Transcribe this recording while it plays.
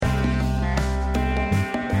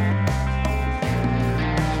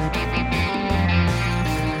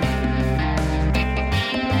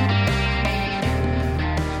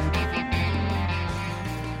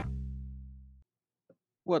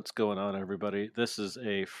What's going on, everybody? This is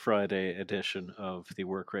a Friday edition of the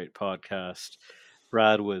Work Rate podcast.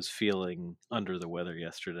 Brad was feeling under the weather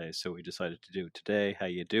yesterday, so we decided to do it today. How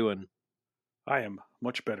you doing? I am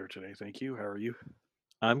much better today, thank you. How are you?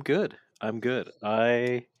 I'm good. I'm good.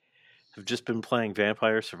 I have just been playing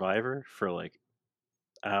Vampire Survivor for like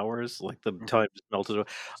hours. Like the time just melted away.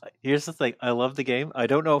 Here's the thing: I love the game. I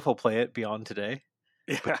don't know if I'll play it beyond today.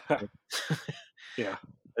 Yeah, But yeah.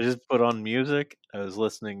 I just put on music. I was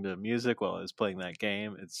listening to music while I was playing that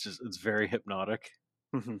game. It's very hypnotic.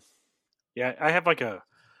 hmm Yeah, I have like a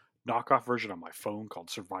knockoff version on my phone called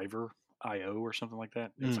Survivor IO or something like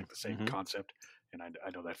that. It's like the same Mm-hmm. concept, and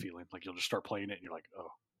I know that feeling. Like you'll just start playing it, and you're like, oh,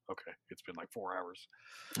 okay, it's been like 4 hours.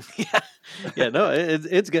 Yeah, yeah, no,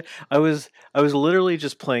 it's good. I was literally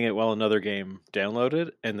just playing it while another game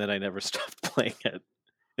downloaded, and then I never stopped playing it,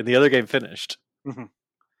 and the other game finished. Mhm.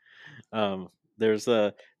 Um, there's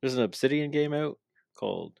an Obsidian game out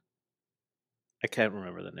called, I can't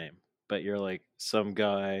remember the name, but you're like some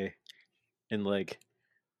guy in like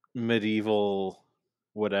medieval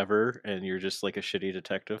whatever, and you're just like a shitty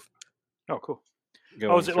detective Oh, cool.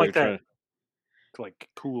 Oh, going is it like through that? trying. Like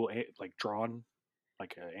cool, like drawn,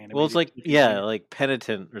 like Well, it's animated like, looking yeah, game? like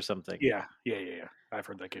Penitent or something. Yeah. I've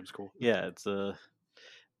heard that game's cool. Yeah, it's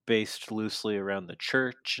based loosely around the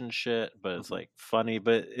church and shit, but it's Mhm. like funny.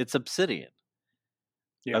 But it's Obsidian.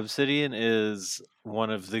 Yeah. Obsidian is one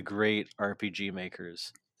of the great RPG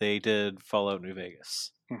makers. They did Fallout New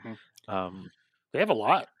Vegas, hmm um, They have a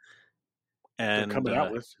lot they're and coming out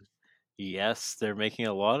with. yes, they're making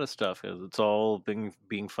a lot of stuff. It's all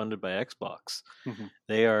being funded by Xbox. hmm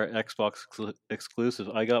They are Xbox exclusive.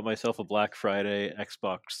 I got myself a Black Friday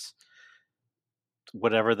Xbox,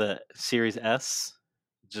 whatever the Series S,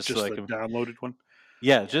 just so Just I the can. downloaded one.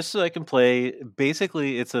 Yeah, Yeah. just so I can play.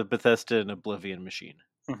 Basically, it's a Bethesda and Oblivion machine,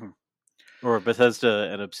 hmm or a Bethesda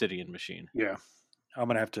and Obsidian machine. Yeah. I'm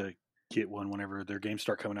gonna have to get one whenever their games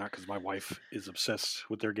start coming out because my wife is obsessed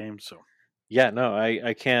with their games. So, Yeah, no,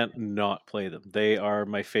 I can't not play them. They are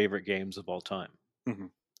my favorite games of all time. hmm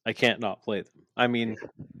I can't not play them. I mean, yeah,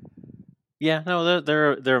 yeah, no,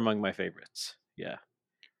 they're among my favorites. Yeah,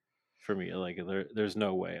 for me, like there's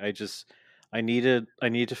no way. I need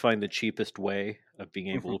to find the cheapest way of being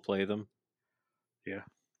hmm able to play them. yeah.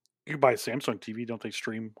 You can buy a Samsung TV. Don't they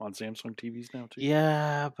stream on Samsung TVs now too?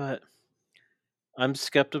 Yeah, but I'm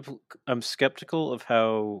skeptical. I'm skeptical of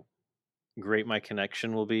how great my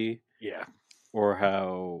connection will be, Yeah, or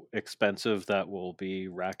how expensive that will be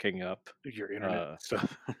racking up. your internet Uh,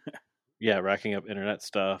 stuff. yeah, racking up internet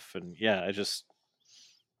stuff, and yeah,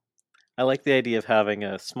 I like the idea of having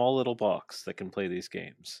a small little box that can play these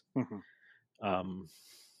games. hmm Um,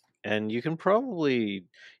 and you can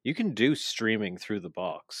do streaming through the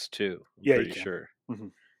box too. I'm Yeah, you pretty can. sure. hmm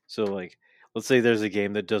So like, let's say there's a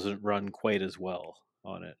game that doesn't run quite as well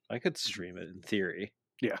on it. I could hmm stream it in theory.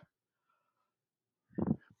 Yeah,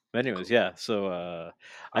 But anyways, cool. yeah. So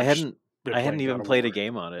I I've just hadn't been I hadn't playing God even of played a War.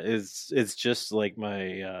 game on it. It's just like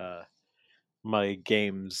my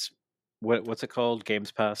games. What's it called?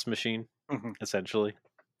 Games Pass machine, hmm essentially.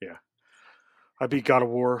 Yeah, I beat God of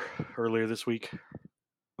War earlier this week,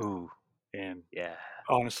 Ooh, and yeah.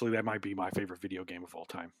 honestly, that might be my favorite video game of all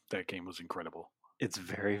time. That game was incredible. It's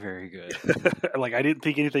very, very good. Like I didn't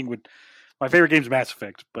think anything would. My favorite game's Mass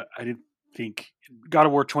Effect, but I didn't think God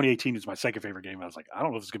of War 2018 is my second favorite game. I was like, I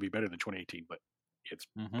don't know if it's gonna be better than 2018, but it's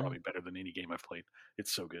Hmm. probably better than any game I've played.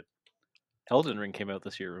 It's so good. Elden Ring came out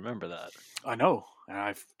this year. Remember that? I know, and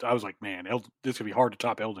I was like, man, this could be hard to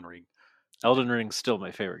top Elden Ring. Elden Ring's still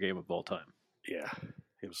my favorite game of all time. Yeah,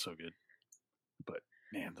 it was so good. But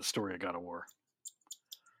man, the story of God of War,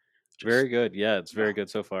 just Very good. Yeah, it's yeah, very good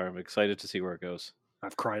so far. I'm excited to see where it goes.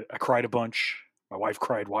 I've cried. I cried a bunch. My wife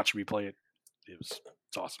cried watching me play it. It's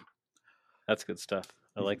awesome. That's good stuff.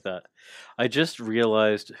 I Mhm. like that. I just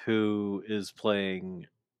realized who is playing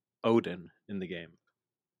Odin in the game.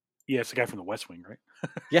 Yeah, it's the guy from the West Wing, right?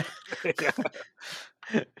 Yeah. Yeah.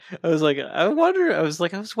 I was like, I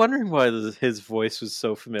was wondering why his voice was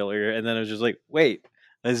so familiar, and then I was just like, wait.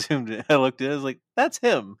 I zoomed in. I looked in. I was like, that's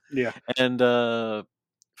him. Yeah, And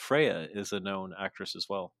Freya is a known actress as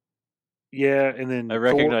well. yeah, and I then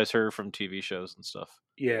Thor. recognize her from TV shows and stuff.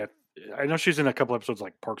 Yeah, I know she's in a couple episodes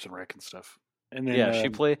like Parks and Rec and stuff. And then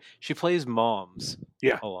Yeah, she plays moms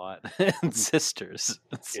yeah, a lot and mhm, sisters.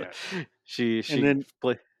 So yeah, she and she then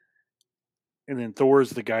play. Thor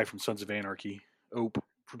is the guy from Sons of Anarchy. Ope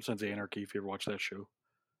from Sons of Anarchy. If you ever watch that show,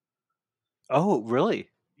 Oh, really?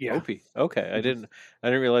 yeah, Opie. Okay, mhm, I didn't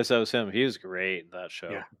realize that was him. He was great in that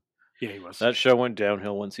yeah, show. yeah, he was. That show went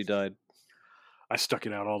downhill once he died. I stuck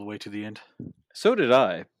it out all the way to the end. So did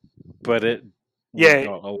I, but Yeah,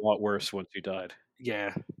 got a lot worse once he died.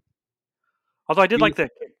 yeah. Although I did He- like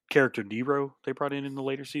that character Nero they brought in the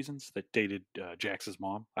later seasons that dated Jax's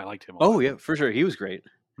mom. I liked him a oh lot. yeah, for sure, he was great.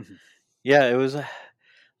 Mhm. Yeah, it was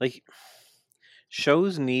like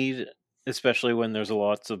shows need, especially when there's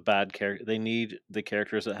lots of bad characters. They need the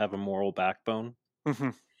characters that have a moral backbone,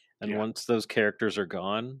 Mhm. and Yeah. once those characters are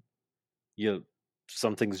gone, you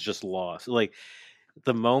something's just lost. Like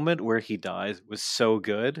the moment where he dies was so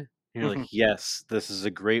good. And you're Mhm. like, yes, this is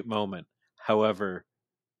a great moment. However,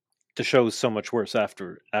 the show is so much worse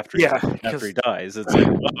after Yeah, after he because dies. It's like,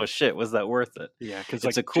 oh shit, was that worth it? like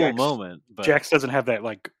It's a cool moment, but Jax doesn't have that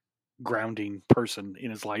like grounding person in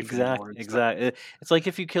his life anymore. exactly. It's like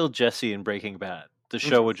if you killed Jesse in Breaking Bad, the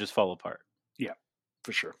show Mhm. would just fall apart. Yeah,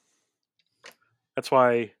 for sure. That's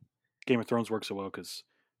why Game of Thrones works so well because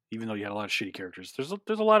even though you had a lot of shitty characters, there's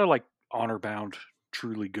a lot of like honor bound,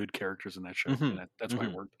 truly good characters in that show, Hmm. and that's why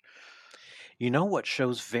it worked. You know what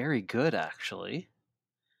show's very good, actually?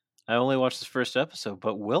 I only watched this first episode,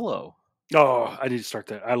 but Willow. Oh, I need to start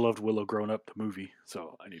that. I loved Willow growing up, the movie,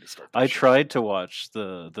 so I need to start that. I show. tried to watch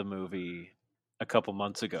the movie a couple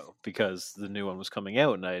months ago because the new one was coming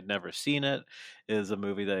out and I had never seen it. It is a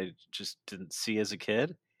movie that I just didn't see as a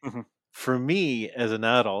kid. Mhm. For me, as an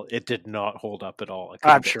adult, it did not hold up at all. I I'm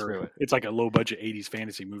couldn't get sure through it. it's like a low budget '80s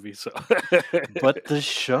fantasy movie, so But the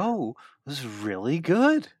show was really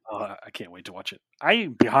good. I can't wait to watch it.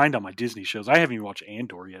 I'm behind on my Disney shows. I haven't even watched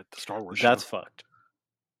Andor yet, the Star Wars That's show. fucked.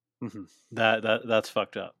 Mhm. That's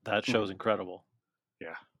fucked up. That show's incredible.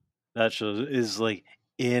 Yeah. That show is like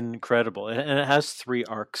incredible, and it has 3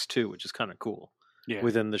 arcs too, which is kind of cool. Yeah.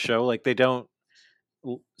 Within the show, like they don't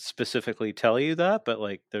specifically tell you that, but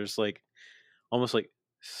like there's like almost like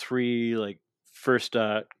 3 like first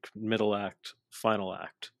act, middle act, final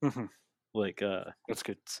act. Mhm. Like That's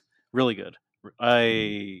good. it's really good.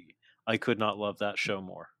 I could not love that show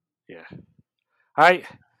more. Yeah. I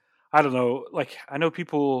don't know. Like I know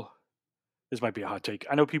people. This might be a hot take.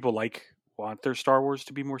 I know people want their Star Wars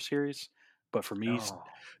to be more serious, but for me, Oh,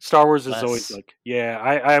 Star Wars is always less. like, yeah,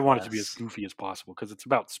 I want it to be as Less. goofy as possible because it's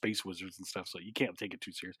about space wizards and stuff, so you can't take it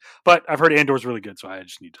too serious. But I've heard Andor's really good, so I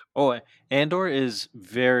just need to. Oh, Andor is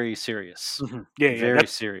very serious. Yeah, Very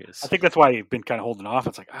serious. I think that's why I've been kind of holding off.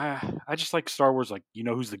 It's like I just like Star Wars, like you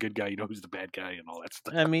know who's the good guy, you know who's the bad guy, and all that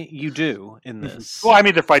stuff. I mean, you do in this. Well, I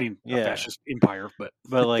mean they're fighting a Yeah. fascist empire, but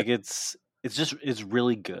Like it's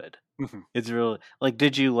really good. Mhm. It's really like.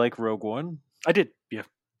 Did you like Rogue One? I did. Yeah.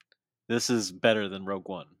 This is better than Rogue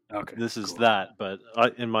One. Okay. This is cool. that, but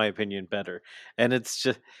in my opinion, better. And it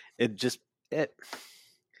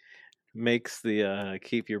makes the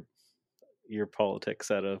keep your politics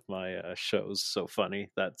out of my shows so funny,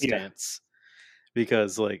 that Yeah. stance,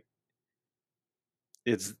 because like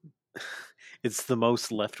it's it's the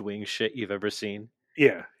most left wing shit you've ever seen.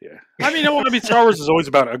 Yeah, yeah. I mean, Star Wars is always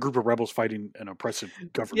about a group of rebels fighting an oppressive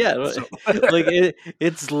government. Yeah, so. like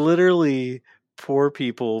it's literally poor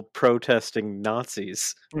people protesting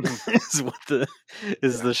Nazis. Mhm. Is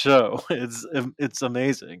what the show. It's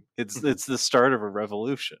amazing. It's the start of a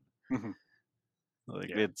revolution. Mhm. Like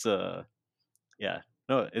Yeah. it's yeah.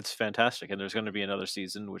 No, it's fantastic, and there's going to be another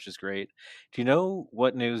season, which is great. Do you know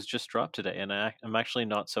what news just dropped today? And I'm actually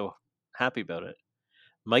not so happy about it.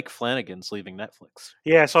 Mike Flanagan's leaving Netflix,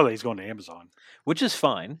 Yeah, I saw that he's going to Amazon. which is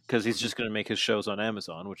fine because he's Mhm. just going to make his shows on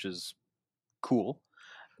Amazon, which is cool.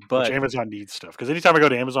 Which But Amazon needs stuff because anytime I go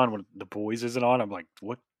to Amazon when The Boys isn't on, I'm like,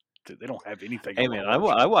 what? They don't have anything. hey I man, wanna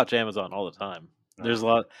watch. I watch Amazon all the time. There's a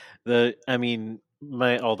lot. I mean,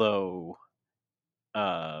 although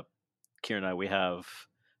Kieran and I, we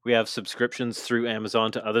have subscriptions through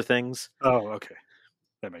Amazon to other things, Oh, okay,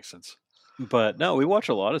 that makes sense. but no, we watch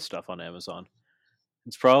a lot of stuff on Amazon.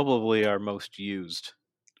 It's probably our most used.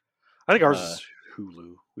 I think ours is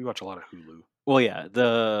Hulu. We watch a lot of Hulu. Well, yeah,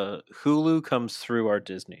 the Hulu comes through our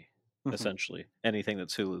Disney. Mhm. Essentially, anything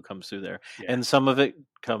that's Hulu comes through there, Yeah. and some of it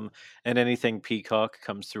and anything Peacock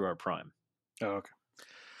comes through our Prime. Oh, okay.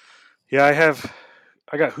 Yeah,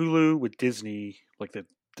 I got Hulu with Disney, like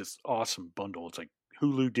this awesome bundle. It's like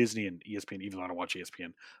Hulu, Disney, and ESPN. Even though I don't watch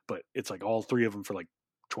ESPN, but it's like all 3 of them for like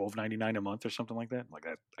 $12.99 a month or something like that. Like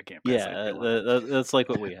that, I can't. Pass Yeah, that deal up. that's like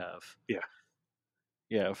what we have. Yeah.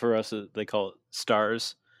 Yeah, for us they call it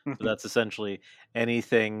stars. Mhm. But that's essentially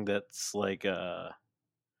anything that's like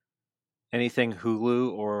anything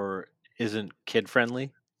Hulu or isn't kid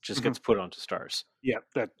friendly just Mhm. gets put onto stars. Yeah,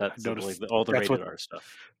 I That's noticed like all the that's rated what- R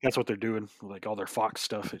stuff. that's what they're doing. Like all their Fox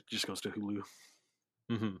stuff, it just goes to Hulu.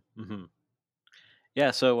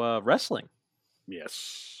 Yeah, so wrestling.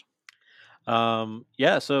 Yes.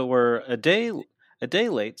 Yeah, so we're a day a day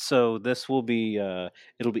late, so this will be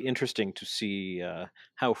it'll be interesting to see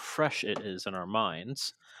how fresh it is in our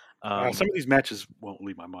minds. Some of these matches won't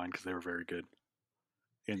leave my mind because they were very good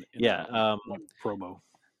in Yeah, that one promo.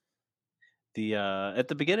 the at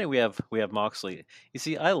the beginning we have Moxley. You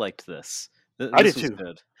see, I liked this. I This did was too.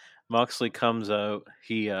 good. Moxley comes out.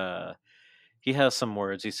 He has some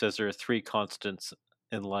words. He says there are three constants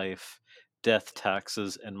in life: death,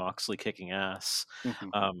 taxes, and Moxley kicking ass.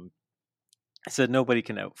 Hmm. I said nobody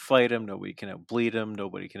can outfight him, nobody can outbleed him,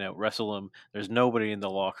 nobody can out wrestle him. There's nobody in the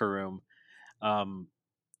locker room um,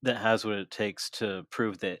 that has what it takes to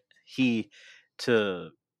prove that to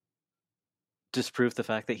disprove the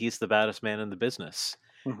fact that he's the baddest man in the business.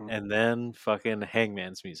 Hmm. And then fucking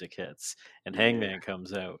Hangman's music hits, and Yeah. Hangman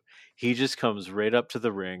comes out. He just comes right up to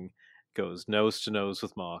the ring, goes nose to nose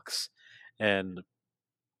with Mox, and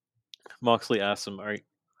Moxley asks him, "Are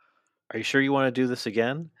you sure you want to do this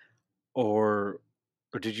again, or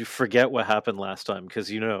did you forget what happened last time?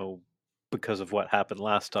 Because of what happened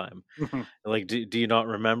last time. Hmm. Like, do you not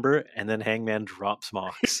remember?" And then Hangman drops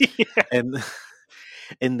Mox, Yeah. and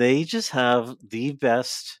and they just have the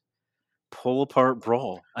best pull apart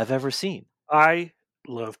brawl I've ever seen. I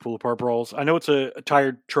love pull apart brawls. I know it's a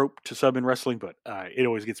tired trope to sub in wrestling, but it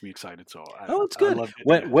always gets me excited. So Oh, it's I good loved it.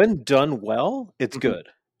 when Yeah. done well. It's Hmm. good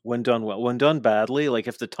when done well. When done badly, like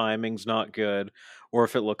if the timing's not good or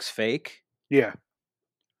if it looks fake, Yeah.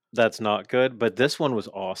 that's not good. But this one was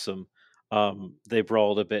awesome. They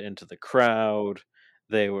brawled a bit into the crowd.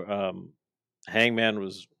 They were Hangman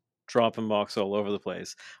was dropping Mox all over the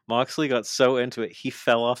place. Moxley got so into it, he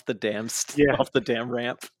fell off the damn Yeah. off the damn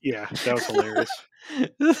ramp. Yeah. That was hilarious.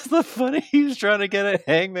 This is the funny. He was trying to get at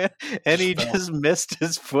Hangman, and he Fell. just missed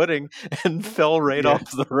his footing and fell right Yeah.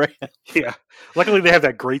 off the ramp. Yeah. Luckily, they have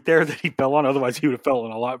that grate there that he fell on. Otherwise, he would have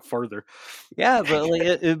fallen a lot further. Yeah, but like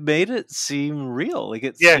it made it seem real. Like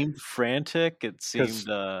it Yeah. seemed frantic. It seemed.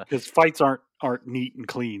 Because fights aren't neat and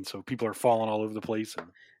clean, so people are falling all over the place and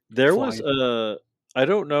There was flying. I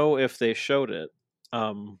don't know if they showed it.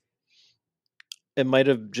 It might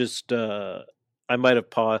have just. I might have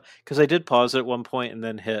paused because I did pause it at one point and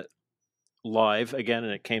then hit live again,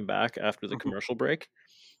 and it came back after the Mhm. commercial break.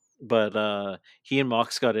 But he and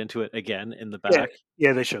Mox got into it again in the Yeah. back.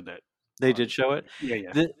 Yeah, they showed that. They did show it. Yeah.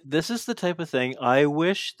 Yeah. This is the type of thing I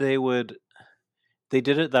wish they would. They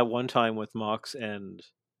did it that one time with Mox and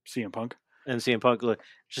CM Punk. CM Punk. Like,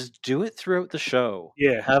 just do it throughout the show.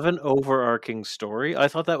 Yeah. Have an overarching story. I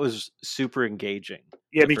thought that was super engaging.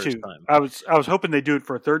 Yeah, the me first too. time. I was hoping they'd do it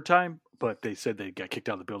for a third time, but they said they got kicked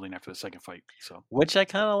out of the building after the second fight. So, Which I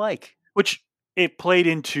kind of like. which it played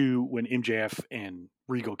into when MJF and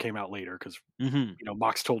Regal came out later because Mm-hmm.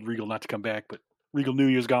 Mox told Regal not to come back, but Regal knew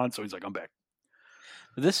he was gone, so he's like, "I'm back."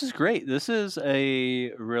 This is great. This is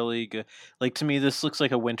a really good. Like, to me, this looks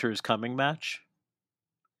like a Winter's Coming match.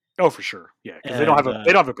 Oh, for sure. Yeah, because And they don't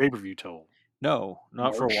have a pay per view till no,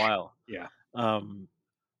 not for a March. while. Yeah.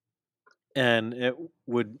 And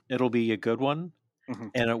it'll be a good one, Hmm.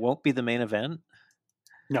 and it won't be the main event.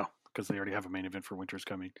 No, because they already have a main event for Winter's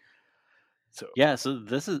Coming. So Yeah, so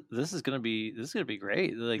this is gonna be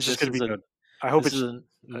great. Like it's just this going to is be good. I hope this it's is a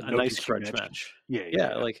a no nice DQ grudge match. match. Yeah.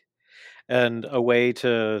 Yeah, like, and a way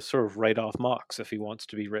to sort of write off Mox if he wants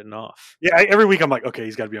to be written off. Yeah, every week I'm like, okay,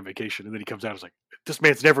 he's got to be on vacation, and then he comes out. I was like, this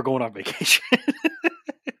man's never going on vacation.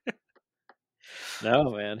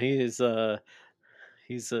 No, man, he's a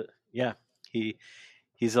yeah,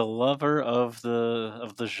 he's a lover of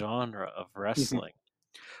the genre of wrestling.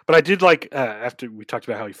 But I did like after we talked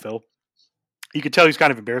about how he fell. You could tell he's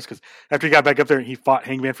kind of embarrassed because after he got back up there, he fought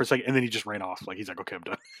Hangman for a second, and then he just ran off. Like he's like, okay, I'm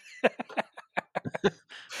done.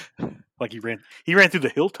 Like he ran through the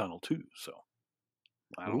hill tunnel too. So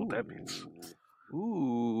I don't know what that means.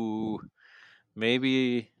 Ooh,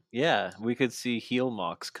 maybe we could see heel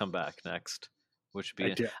Mox come back next, which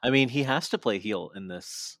would be. I mean, he has to play heel in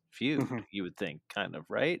this feud. Mhm. You would think, kind of,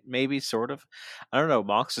 right? Maybe, sort of. I don't know.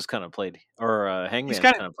 Mox just kind of played, or Hangman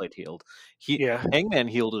kind of played healed. Hangman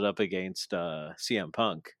healed it up against CM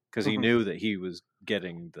Punk because he knew that he was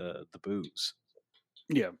getting the booze.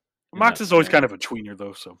 Yeah, Mox is always kind of a tweener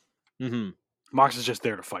though, so Mox is just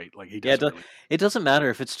there to fight. Like he doesn't. It doesn't matter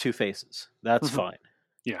if it's two faces. That's fine.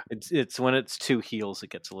 Yeah, it's when it's two heels it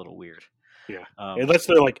gets a little weird. Yeah, unless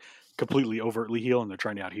they're like completely overtly heel and they're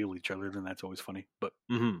trying to out heel each other, then that's always funny. But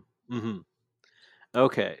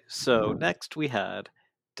okay, so next we had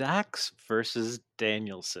Dax versus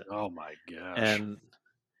Danielson. Oh my gosh! And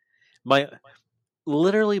my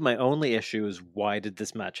only issue is why did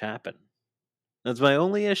this match happen? That's my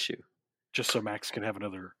only issue. just so Max can have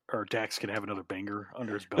another, or Dax can have another banger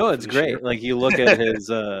under his belt. No, for it's this year. great. Like you look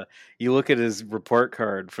at his report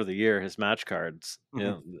card for the year, his match cards. You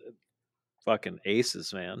know, fucking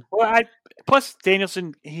aces, man. Well, plus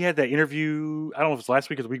Danielson, he had that interview. I don't know if it was last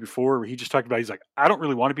week or the week before, where he just talked about he's like, I don't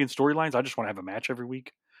really want to be in storylines. I just want to have a match every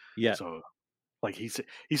week. Yeah. So, like he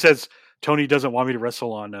says, Tony doesn't want me to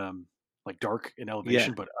wrestle on like Dark and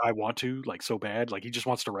Elevation, but I want to like so bad. Like he just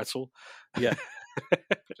wants to wrestle. Yeah.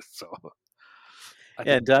 So.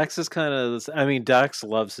 Dax is kind of. I mean, Dax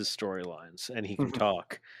loves his storylines, and he can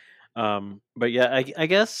talk. But yeah, I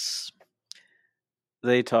guess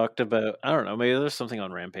they talked about. I don't know. Maybe there's something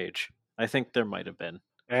on Rampage. I think there might have been.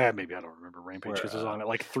 Maybe I don't remember Rampage because it was on at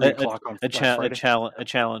like 3 o'clock on Friday. A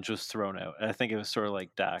challenge was thrown out. I think it was sort of like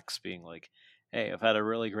Dax being like, "Hey, I've had a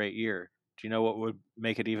really great year. Do you know what would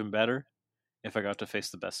make it even better? If I got to face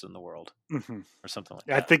the best in the world, or something like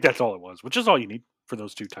that." I think that's all it was, which is all you need for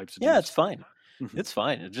those two types of. Yeah, it's fine. It's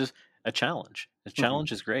fine. It's just a challenge. A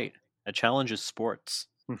challenge is great. A challenge is sports.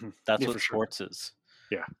 That's what sports is.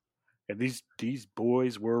 Yeah. And these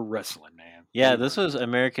boys were wrestling, man. Yeah, this was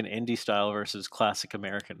American indie style versus classic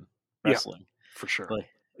American wrestling. Yeah, for sure. Like,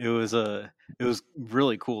 it was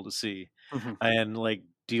really cool to see. And like,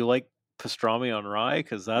 do you like pastrami on rye?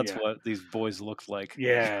 Because that's what these boys looked like.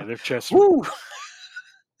 Yeah, their chests. Woo!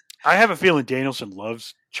 I have a feeling Danielson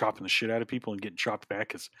loves chopping the shit out of people and getting chopped back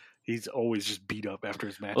because he's always just beat up after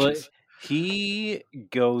his matches. Well, he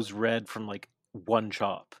goes red from like one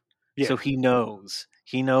chop. Yeah. So he knows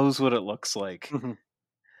what it looks like.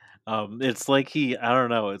 It's like I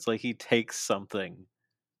don't know, it's like he takes something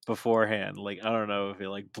beforehand. Like, I don't know if he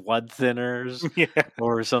like blood thinners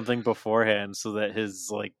or something beforehand so that his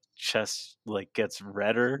like chest like gets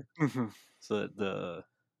redder. So that the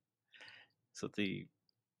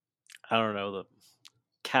I don't know, the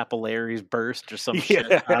capillaries burst or some shit.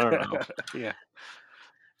 I don't know. Yeah.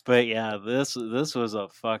 But yeah, this was a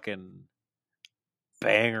fucking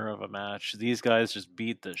banger of a match. These guys just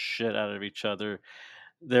beat the shit out of each other.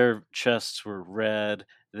 Their chests were red.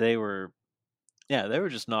 They were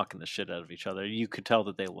just knocking the shit out of each other. You could tell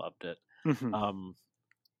that they loved it.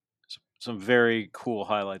 Some very cool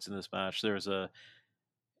highlights in this match. There was a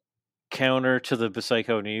counter to the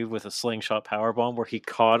Busaiku knee with a slingshot powerbomb where he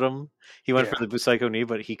caught him. He went for the Busaiku knee,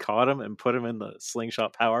 but he caught him and put him in the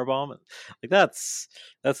slingshot powerbomb. Like that's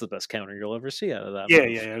the best counter you'll ever see out of that. Yeah,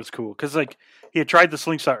 it was cool because like he had tried the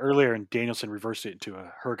slingshot earlier and Danielson reversed it into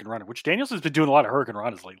a Hurricane Runner, which Danielson's been doing a lot of Hurricane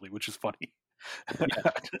Runners lately, which is funny.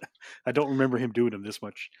 I don't remember him doing them this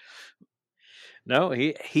much. No,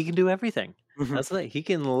 he can do everything. That's the thing. He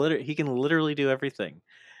can literally do everything.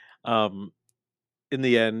 In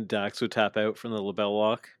the end, Dax would tap out from the label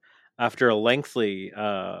lock after a lengthy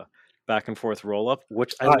back and forth roll up,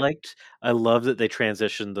 which I liked. I love that they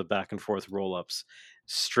transitioned the back and forth roll ups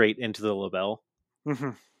straight into the label.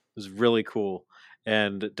 It was really cool.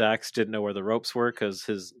 And Dax didn't know where the ropes were because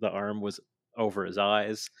the arm was over his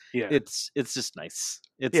eyes. Yeah, it's just nice.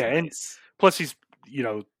 It's nice. And plus he's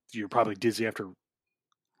you're probably dizzy after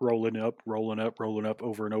rolling up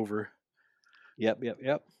over and over. Yep.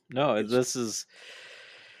 No, this was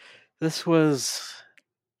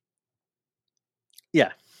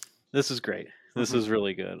great. This is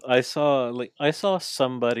really good. I saw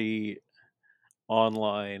somebody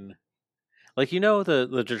online, like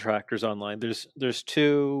the detractors online. There's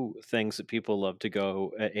two things that people love to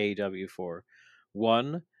go at AEW for.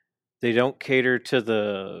 One, they don't cater to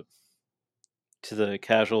the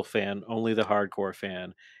casual fan, only the hardcore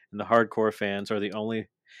fan, and the hardcore fans are the only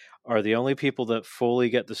people that fully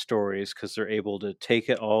get the stories because they're able to take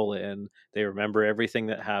it all in. They remember everything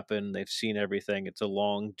that happened. They've seen everything. It's a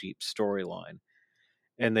long, deep storyline,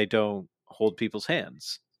 and they don't hold people's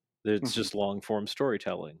hands. It's just long form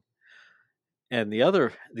storytelling. And the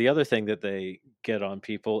other thing that they get on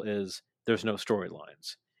people is there's no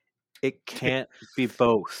storylines. It can't be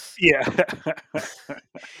both. Yeah.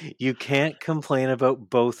 You can't complain about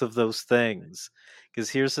both of those things. Because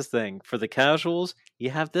here's the thing. For the casuals, you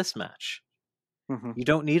have this match. You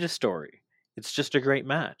don't need a story. It's just a great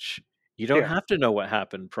match. You don't have to know what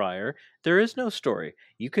happened prior. There is no story.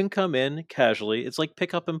 You can come in casually. It's like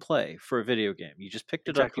pick up and play for a video game. You just picked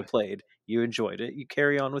it up, you played, you enjoyed it, you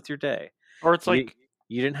carry on with your day. Or it's like...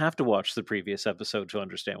 You didn't have to watch the previous episode to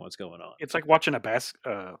understand what's going on. It's like watching a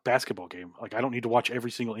basketball game. Like I don't need to watch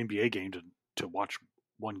every single NBA game to watch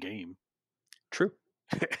one game. True.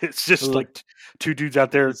 It's just like two dudes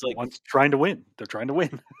out there. It's like one's trying to win. They're trying to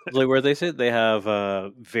win. Like where they say they have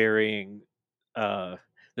varying.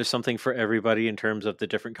 There's something for everybody in terms of the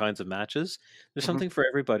different kinds of matches. There's something for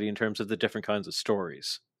everybody in terms of the different kinds of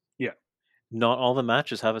stories. Yeah. Not all the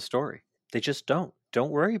matches have a story. They just don't.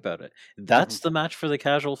 Don't worry about it. That's the match for the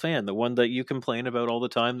casual fan, the one that you complain about all the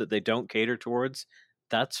time that they don't cater towards.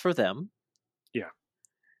 That's for them. Yeah.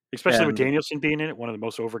 Especially with And Danielson being in it, one of the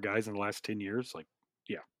most over guys in the last 10 years. Like,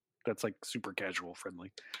 yeah, that's like super casual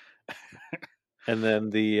friendly. and then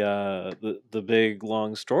the big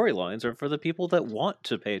long storylines are for the people that want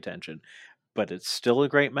to pay attention. But it's still a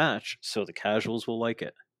great match, so the casuals will like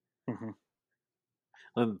it. Mm-hmm.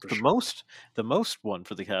 The most one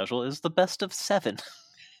for the casual is the best of 7.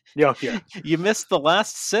 Yeah, yeah. You missed the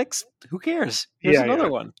last 6. Who cares? Here's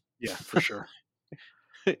another one. Yeah, for sure.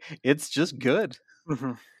 It's just good.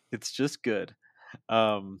 Mm-hmm. It's just good.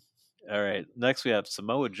 All right. Next, we have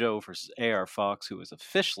Samoa Joe versus AR Fox, who is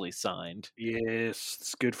officially signed. Yes,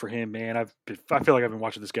 it's good for him, man. I feel like I've been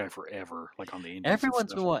watching this guy forever, like on the Indies.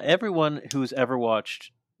 Everyone who's ever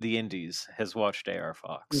watched the Indies has watched AR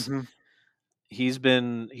Fox. Mm-hmm. He's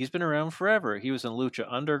been around forever. He was in Lucha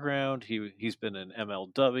Underground. He's been in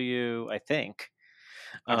MLW, I think.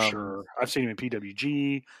 I'm sure. I've seen him in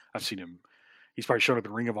PWG. I've seen him. He's probably shown up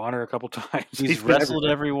in Ring of Honor a couple times. He's wrestled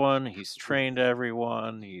everyone. He's trained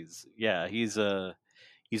everyone. He's an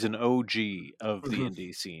OG of the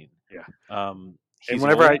indie scene. Yeah. He's and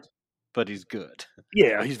whenever old, but he's good.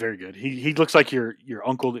 Yeah, he's very good. He looks like your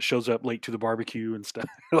uncle that shows up late to the barbecue and stuff.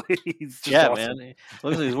 He's just awesome. Man. He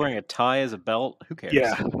looks like he's wearing a tie as a belt. Who cares?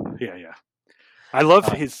 Yeah. I love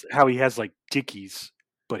how he has like dickies,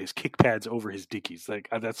 but his kick pads over his dickies. Like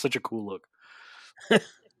that's such a cool look.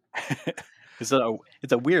 It's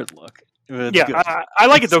a weird look. I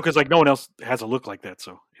like it though because like no one else has a look like that,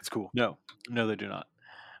 so it's cool. No, they do not.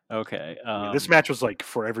 Okay, this match was like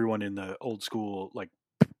for everyone in the old school like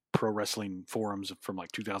pro wrestling forums from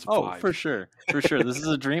like 2005. Oh, for sure. This is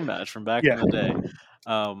a dream match from back in the day.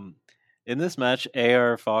 In this match,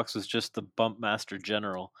 AR Fox was just the bump master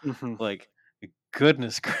general. Mm-hmm. Like,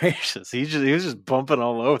 goodness gracious, he was just bumping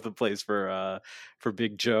all over the place for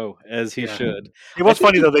Big Joe, as he should. It was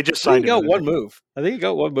funny though. They just signed. He got one move. I think he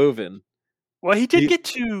got one move in. Well, he did get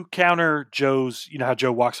to counter Joe's. You know how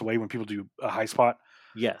Joe walks away when people do a high spot.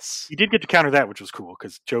 Yes, he did get to counter that, which was cool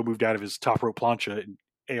because Joe moved out of his top rope plancha and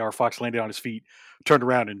AR Fox landed on his feet, turned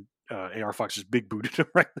around, and AR Fox just big booted him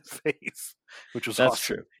right in the face, which was that's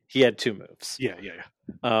awesome. true. He had 2 moves. Yeah.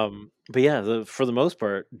 But yeah, for the most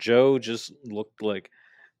part, Joe just looked like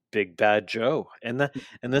Big Bad Joe, and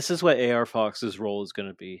this is what AR Fox's role is going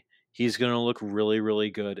to be. He's going to look really, really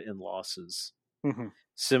good in losses,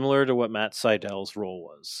 similar to what Matt Seidel's role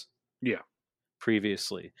was. Yeah,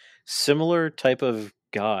 previously, similar type of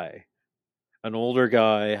guy, an older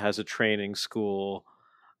guy, has a training school,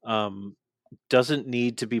 doesn't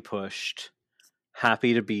need to be pushed,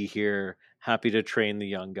 happy to be here, happy to train the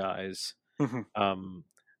young guys,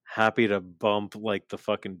 happy to bump like the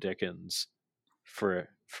fucking Dickens for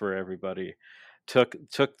everybody. Took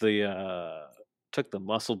the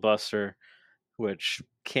muscle buster, which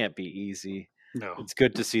can't be easy. No, it's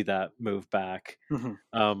good to see that move back.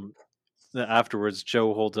 Afterwards,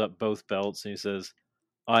 Joe holds up both belts and he says,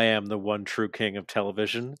 "I am the one true king of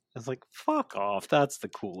television." It's like, fuck off. That's the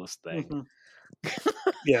coolest thing.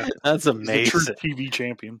 Yeah, that's amazing. He's a true TV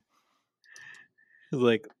champion.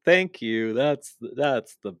 Like, thank you. That's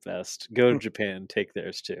the best. Go to Japan, take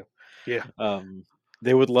theirs too. Yeah.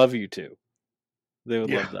 They would love you too. They would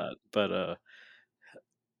love that. But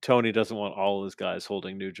Tony doesn't want all his guys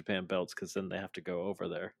holding New Japan belts because then they have to go over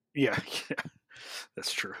there. Yeah,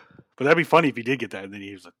 that's true. But that'd be funny if he did get that, and then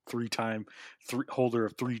he was a 3-time holder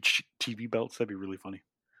of 3 TV belts. That'd be really funny.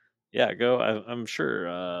 Yeah, go. I'm sure.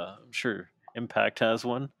 I'm sure Impact has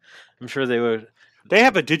one. I'm sure they would. They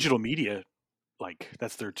have a digital media, like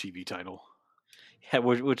that's their TV title. Yeah,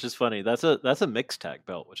 which is funny. That's a mixed tag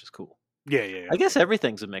belt, which is cool. Yeah. I guess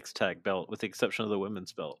everything's a mixed tag belt, with the exception of the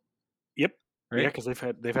women's belt. Yep. Right? Yeah, because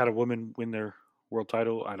they've had a woman win their world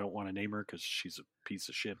title. I don't want to name her because she's a piece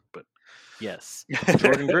of shit. But yes,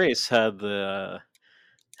 Jordynne Grace had the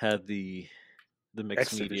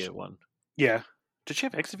mixed X-Division. media one. Yeah. Did she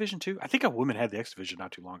have X Division too? I think a woman had the X Division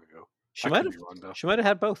not too long ago. She might have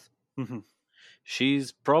had both. Mm-hmm.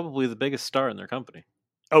 She's probably the biggest star in their company.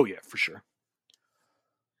 Oh yeah, for sure.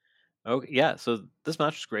 Okay, yeah. So this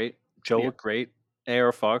match was great. Joe looked great.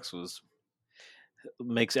 AR Fox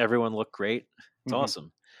makes everyone look great. It's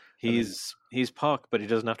awesome. He's Pac, but he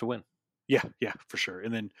doesn't have to win. Yeah, for sure.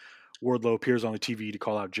 And then Wardlow appears on the TV to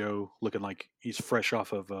call out Joe, looking like he's fresh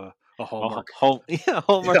off of a Hallmark.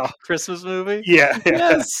 Hallmark Christmas movie. Yeah.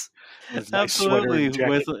 Yes, nice absolutely.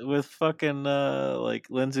 With fucking like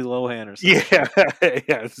Lindsay Lohan or something.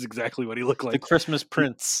 Yeah, that's exactly what he looked like. The Christmas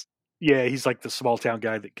Prince. Yeah, he's like the small town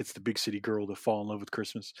guy that gets the big city girl to fall in love with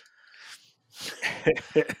Christmas.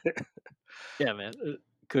 Yeah, man.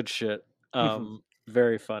 Good shit. I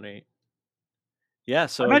Very funny. Yeah,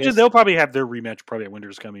 so I imagine guess they'll probably have their rematch probably at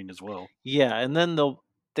Winter's Coming as well. yeah, and then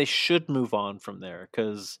they should move on from there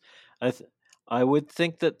because I would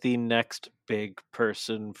think that the next big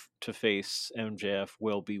person to face MJF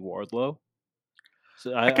will be Wardlow.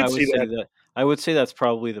 So I I could would see say that, that I would say that's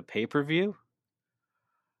probably the pay-per-view.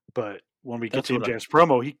 but when we get That's to what MJF's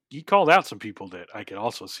promo, he called out some people that I could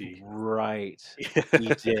also see. right. He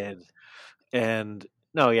did. And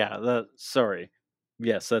no, yeah, sorry.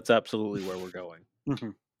 Yes, that's absolutely where we're going.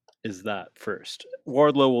 Mhm. Is that first.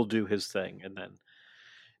 Wardlow will do his thing and then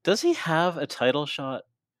does he have a title shot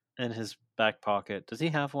in his back pocket? Does he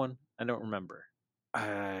have one? I don't remember.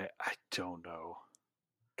 I don't know.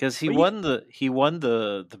 Because But he won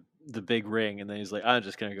the big ring and then he's like, I'm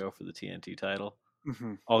just gonna go for the TNT title.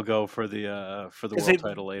 I'll go for the because world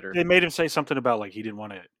title later. they made him say something about like he didn't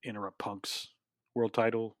want to interrupt Punk's world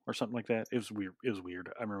title or something like that. It was weird. It was weird.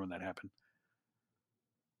 I remember when that happened.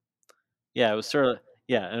 Yeah, it was sort of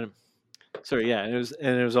yeah, and sorry, yeah, and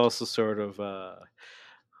it was also sort of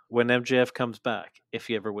when MJF comes back, if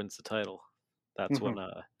he ever wins the title, that's when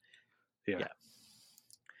Yeah.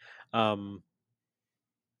 yeah.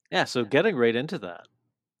 Yeah, so getting right into that.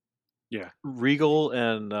 Yeah. Regal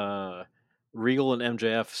and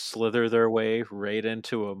MJF slither their way right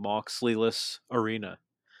into a Moxley-less arena.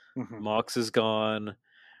 Mox is gone.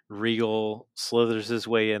 Regal slithers his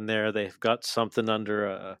way in there. They've got something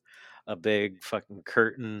under a big fucking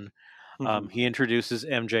curtain. He introduces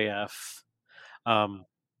MJF.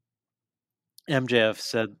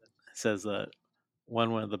 MJF says that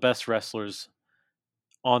one of the best wrestlers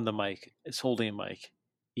on the mic is holding a mic.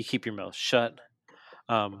 You keep your mouth shut.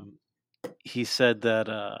 He said that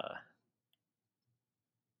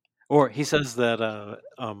or he says that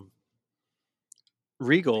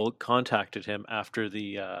Regal contacted him after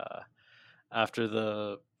the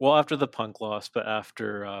Punk loss, but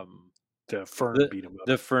after the Firm beat him up.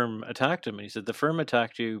 the Firm attacked him, and he said the Firm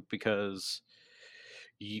attacked you because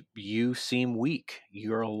you seem weak.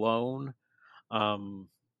 You're alone. You're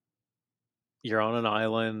on an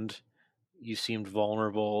island. You seemed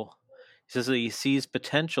vulnerable. He says that he sees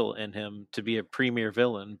potential in him to be a premier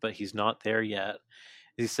villain, but he's not there yet.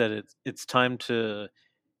 He said it's time to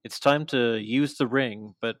use the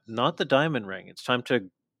ring, but not the diamond ring. It's time to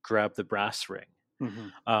grab the brass ring.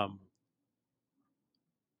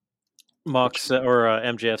 Mox or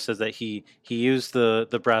MJF says that he used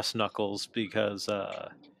the brass knuckles because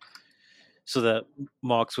so that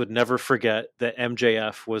Mox would never forget that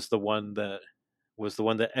MJF was the one that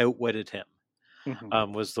outwitted him.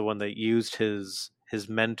 Was the one that used his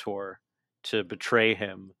mentor to betray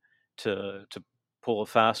him, to pull a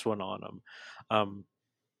fast one on him.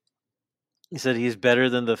 He said he's better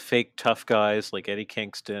than the fake tough guys like Eddie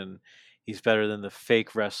Kingston. He's better than the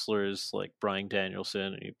fake wrestlers like Bryan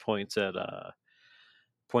Danielson. And he points at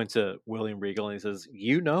William Regal and he says,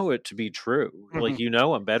 "You know it to be true. Like you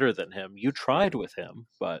know I'm better than him. You tried with him,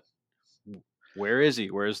 but where is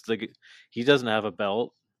he? He doesn't have a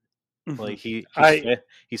belt. Like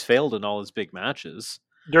he's failed in all his big matches."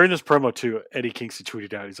 During this promo too, Eddie Kingston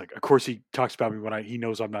tweeted out, he's like, "Of course he talks about me when he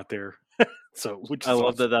knows I'm not there." So, which is I love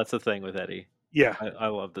awesome. that that's a thing with Eddie. Yeah, I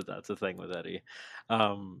love that that's a thing with Eddie.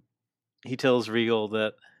 He tells Regal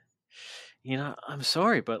that, I'm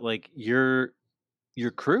sorry, but like your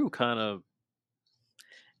crew kind of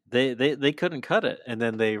they couldn't cut it, and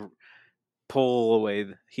then they pull away.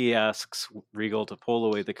 He asks Regal to pull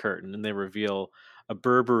away the curtain, and they reveal a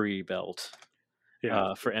Burberry belt.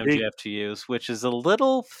 For MJF to use, which is a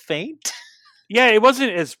little faint. Yeah, it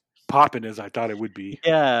wasn't as popping as I thought it would be.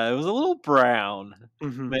 Yeah, it was a little brown.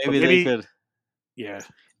 Maybe they could,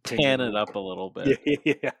 tan it up a little bit.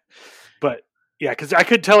 Yeah. But yeah, because I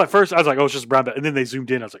could tell at first, I was like, "Oh, it's just brown belt," and then they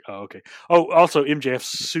zoomed in. I was like, "Oh, okay." Oh, also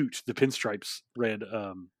MJF's suit, the pinstripes read,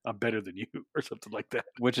 "I'm better than you" or something like that,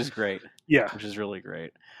 which is great. Yeah, which is really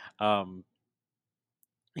great.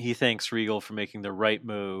 He thanks Regal for making the right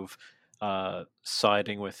move.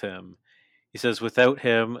 Siding with him. He says, without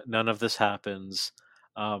him, none of this happens.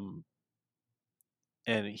 And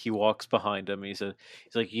he walks behind him. He's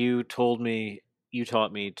like, you taught me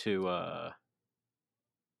to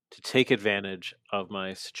take advantage of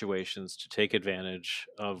my situations, to take advantage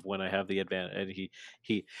of when I have the advantage.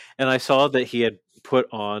 And I saw that he had put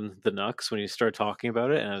on the knucks when he started talking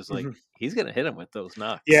about it, and I was like, he's gonna hit him with those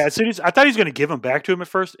knucks. Yeah, as soon as I thought he was gonna give them back to him at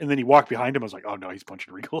first, and then he walked behind him. I was like, oh no, he's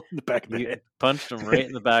punching Regal in the back of the head. Punched him right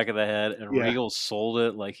in the back of the head, and Regal sold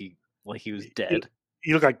it like he was dead.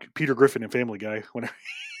 He looked like Peter Griffin in Family Guy whenever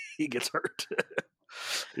he gets hurt.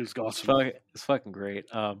 It was awesome. It's fucking great.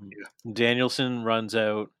 Danielson runs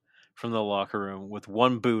out. from the locker room with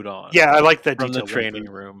one boot on. Yeah, I like that from the detail. training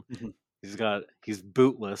room. Mhm. He's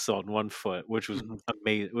bootless on one foot, which was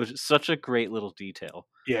amazing. It was such a great little detail.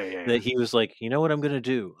 Yeah. That he was like, you know what I'm gonna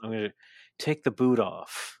do? I'm gonna take the boot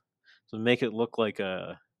off to make it look like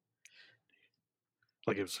a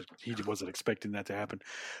Like it was, he wasn't expecting that to happen.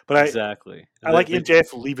 But exactly. I like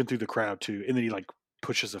MJF leaving through the crowd too, and then he like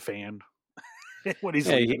pushes a fan when he's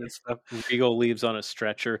leaving and stuff. Regal leaves on a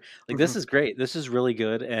stretcher. Like Mm-hmm. this is great. This is really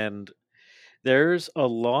good, and there's a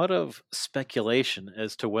lot of speculation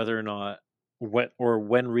as to whether or not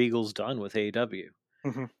when Regal's done with AEW.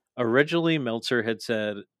 Mm-hmm. Originally, Meltzer had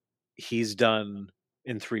said he's done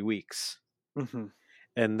in 3 weeks. Mm-hmm.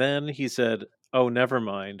 And then he said, oh, never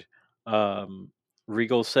mind.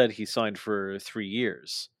 Regal said he signed for 3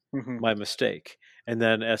 years. Mm-hmm. My mistake. And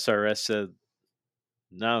then SRS said,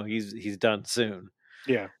 no, he's done soon.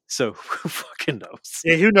 Yeah. So who fucking knows?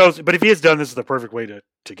 Yeah, who knows? But if he has done, this is the perfect way to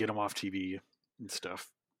get him off TV and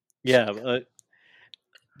stuff. Yeah.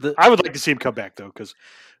 I would like to see him come back, though, because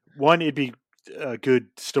one, it'd be a good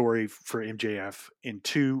story for MJF, and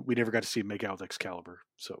two, we never got to see him make out with Excalibur.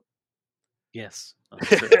 So yes.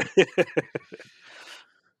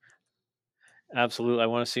 Absolutely. I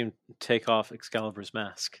want to see him take off Excalibur's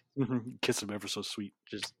mask. Mm-hmm. Kiss him ever so sweet.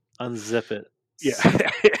 Just unzip it. Yeah.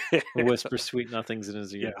 Whisper sweet nothings in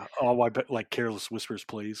his ear. Yeah. All my like Careless Whispers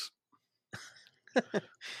plays.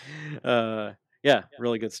 Yeah,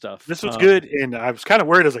 really good stuff. This was good, and I was kind of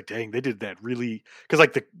worried. I was like, "Dang, they did that really," because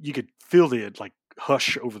like you could feel the like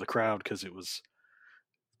hush over the crowd because it was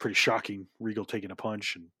pretty shocking. Regal taking a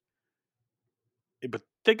punch, but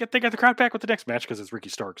they got the crowd back with the next match because it's Ricky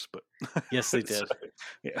Starks. But yes, they did.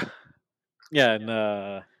 Yeah,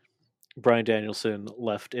 and Bryan Danielson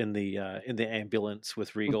left in the ambulance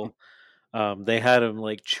with Regal. They had him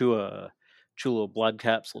like chew a little blood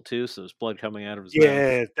capsule too, so there's blood coming out of his mouth.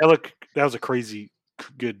 Yeah, that was a crazy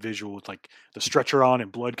good visual with like the stretcher on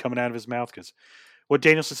and blood coming out of his mouth. Because what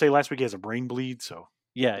Danielson say last week, he has a brain bleed. So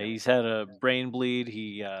yeah, he's had a brain bleed.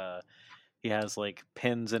 He has like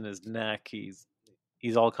pins in his neck. He's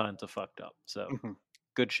all kinds of fucked up. So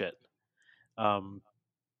good shit.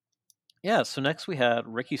 Yeah. So next we had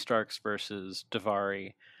Ricky Starks versus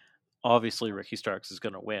Daivari. Obviously, Ricky Starks is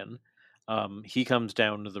going to win. He comes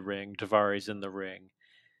down to the ring. Daivari's in the ring,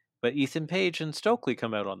 but Ethan Page and Stokely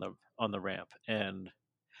come out on the ramp, and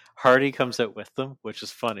Hardy comes out with them, which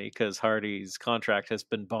is funny because Hardy's contract has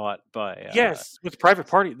been bought by yes, with Private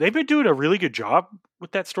Party. They've been doing a really good job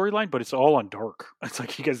with that storyline, but it's all on Dark. It's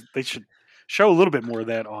like they should show a little bit more of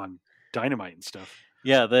that on Dynamite and stuff.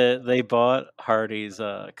 Yeah, they bought Hardy's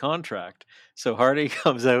contract, so Hardy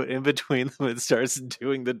comes out in between them and starts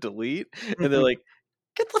doing the delete, and they're like,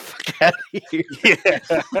 "Get the fuck out of here!" Yeah.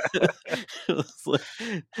 Like,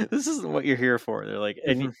 this isn't what you're here for. They're like,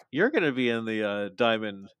 and you're going to be in the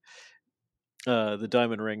Diamond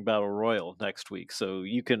Ring Battle Royal next week, so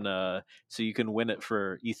you can win it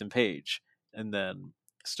for Ethan Page. And then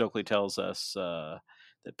Stokely tells us that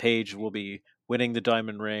Page will be winning the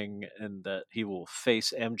Diamond Ring and that he will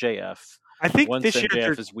face MJF. I think once this MJF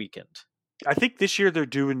year is weakened. I think this year they're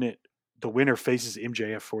doing it. The winner faces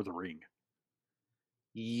MJF for the ring.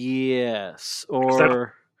 Yes,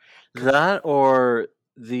 or that, or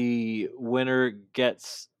the winner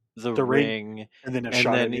gets the ring, and then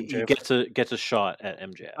he gets a shot at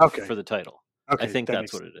MJF for the title. Okay, I think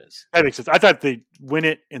that's what it is. That makes sense. I thought they win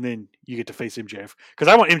it and then you get to face MJF because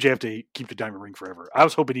I want MJF to keep the Diamond Ring forever. I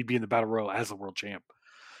was hoping he'd be in the Battle Royal as the world champ.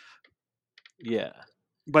 Yeah,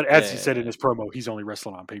 but as he said in his promo, he's only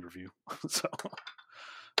wrestling on pay-per-view. So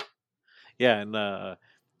yeah,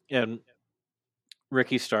 and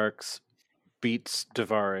Ricky Starks beats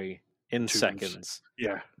Daivari in seconds.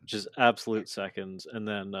 Yeah, just absolute seconds, and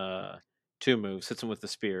then 2 moves: hits him with the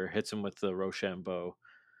spear, hits him with the Rochambeau.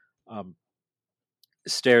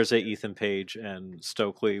 Stares at Ethan Page and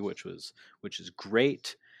Stokely, which is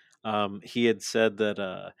great. He had said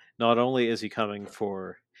that not only is he coming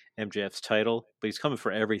for MJF's title, but he's coming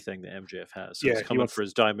for everything that MJF has. So he's coming for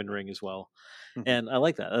his Diamond Ring as well. And I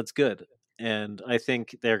like that. That's good. And I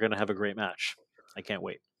think they're going to have a great match. I can't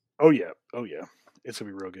wait. Oh yeah. It's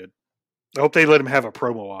going to be real good. I hope they let him have a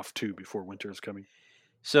promo off too before winter is coming.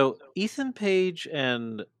 So Ethan Page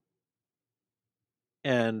and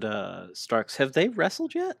Starks, have they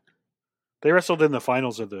wrestled yet? They wrestled in the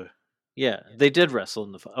finals of the. Yeah, they did wrestle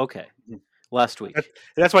in the. Okay, last week.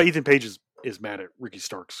 That's why Ethan Page is mad at Ricky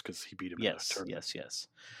Starks because he beat him. Yes.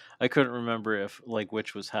 I couldn't remember if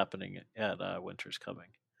which was happening at Winter's Coming.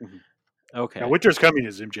 Okay, now Winter's Coming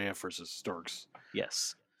is MJF versus Starks.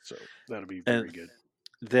 Yes, so that'll be very good.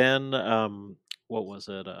 Then what was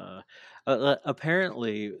it?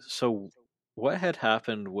 Apparently, so what had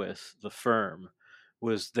happened with the firm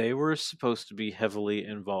was they were supposed to be heavily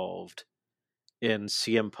involved in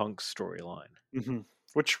CM Punk's storyline. Hmm.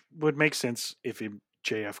 Which would make sense if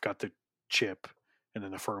JF got the chip and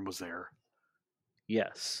then the firm was there.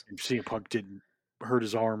 Yes. And CM Punk didn't hurt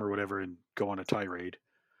his arm or whatever and go on a tirade.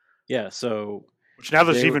 Yeah, so Which now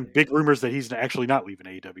there's they even big rumors that he's actually not leaving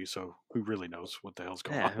AEW, so who really knows what the hell's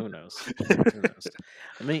going on? who knows? Who knows?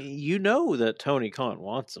 I mean, you know that Tony Khan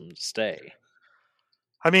wants him to stay.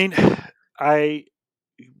 I mean, I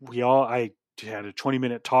had a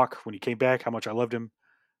 20-minute talk when he came back, how much I loved him.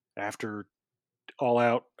 After All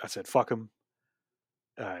Out, I said, fuck him.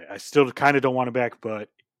 I still kind of don't want him back, but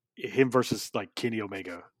him versus like Kenny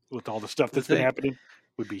Omega with all the stuff that's been happening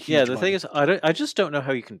would be huge. Yeah, the thing is, I just don't know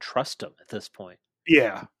how you can trust him at this point.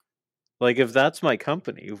 Yeah. Like, if that's my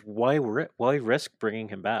company, why risk bringing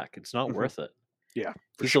him back? It's not worth it. Yeah,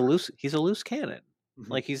 he's a loose cannon. Mhm.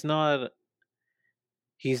 Like, he's not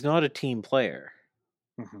a team player.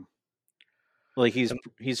 Mhm. Like,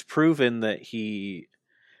 he's proven that he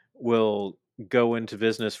will go into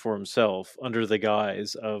business for himself under the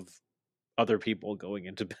guise of other people going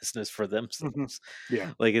into business for themselves.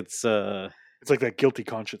 Yeah. Like, it's like that guilty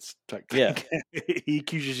conscience type thing. Yeah. He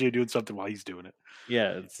accuses you of doing something while he's doing it.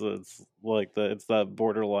 Yeah, it's like it's that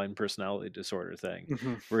borderline personality disorder thing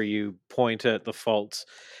Mhm. where you point at the faults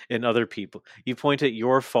in other people. You point at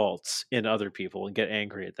your faults in other people and get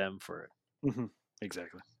angry at them for it. Mhm.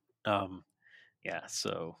 Exactly. Yeah,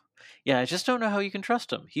 so yeah, I just don't know how you can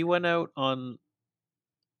trust him. He went out on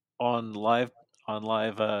live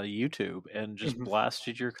YouTube and just Mhm.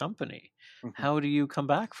 blasted your company. Mhm. How do you come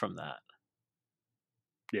back from that?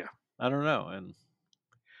 Yeah. I don't know, and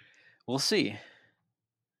we'll see.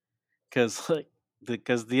 Because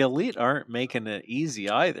the elite aren't making it easy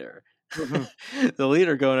either. Mhm. The elite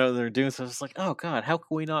are going out there and doing stuff. It's like, oh god, how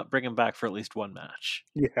can we not bring him back for at least one match?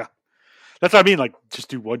 Yeah. That's what I mean. Like, just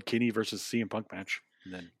do one Kenny versus CM Punk match,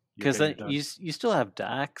 and then Because then you still have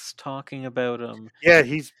Dax talking about him. Yeah,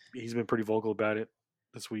 he's been pretty vocal about it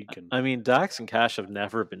this week, and I mean, Dax and Cash have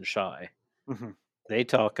never been shy. Mhm. They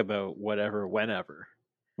talk about whatever, whenever,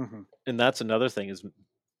 Mhm. and that's another thing is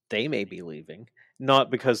they may be leaving, not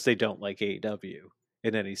because they don't like AEW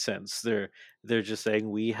in any sense. They're just saying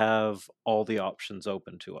we have all the options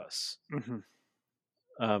open to us. Mhm.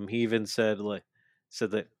 He even said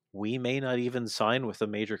that we may not even sign with a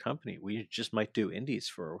major company. We just might do indies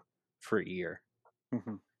for a year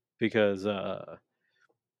Mhm. because the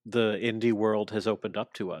indie world has opened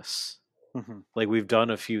up to us. Mhm. Like, we've done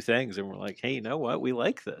a few things and we're like, hey, you know what? We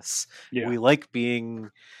like this. Yeah. We like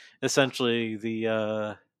being essentially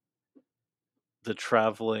the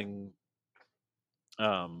traveling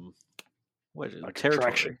what is it? Like Territory.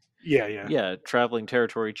 attraction. Yeah. Yeah, traveling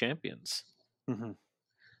territory champions. Mhm.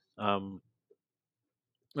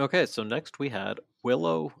 Okay, so next we had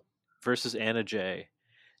Willow versus Anna Jay,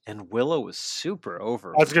 and Willow was super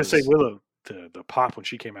over. I was gonna say Willow. The pop when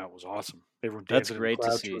she came out was awesome. Everyone That's dancing in the great to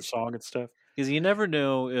crowd to see. a song and stuff. Because you never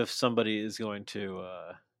know if somebody is going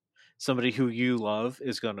to somebody who you love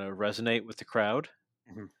is going to resonate with the crowd.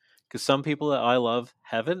 Mhm. Because some people that I love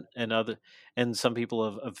haven't, and some people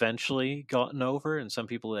have eventually gotten over, and some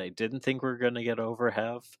people that I didn't think were going to get over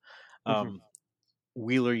have. Mhm.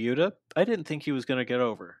 Wheeler Yuta, I didn't think he was going to get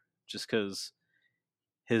over, just because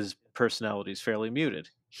his personality is fairly muted.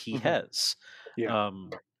 He Mhm. has. Yeah.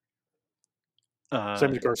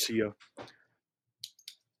 Same as Garcia.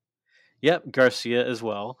 Yep, Garcia as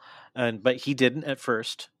well, but he didn't at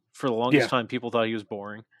first. For the longest time, people thought he was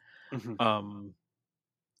boring. Mhm.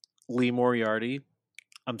 Lee Moriarty,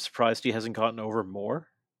 I'm surprised he hasn't gotten over more.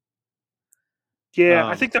 Yeah,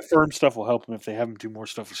 I think the firm stuff will help him if they have him do more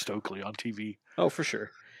stuff with Stokely on TV. Oh, for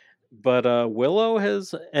sure. But Willow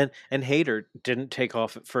has and Hayter didn't take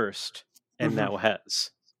off at first, and now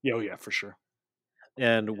has. Yeah, yeah, for sure.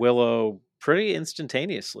 And Willow pretty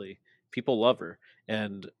instantaneously. People love her,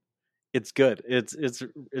 and it's good.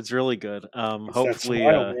 It's really good. It's Hopefully,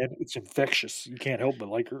 that smile, man. It's infectious. You can't help but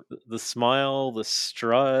like her. The smile, the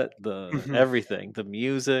strut, the everything, the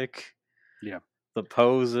music, yeah, the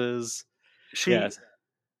poses. Yes,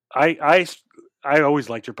 I always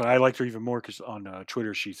liked her, but I liked her even more because on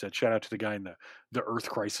Twitter she said, "Shout out to the guy in the Earth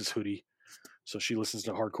Crisis hoodie." So she listens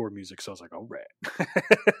to hardcore music. So I was like, "All right."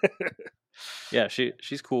 Yeah,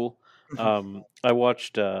 she's cool. I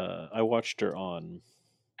watched her on.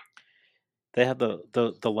 They had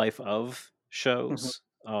the Life of shows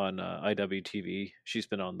on IWTV. She's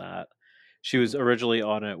been on that. She was originally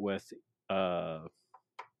on it with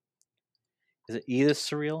is it Edith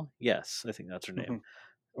Surreal? Yes, I think that's her name.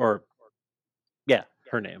 Or Yeah,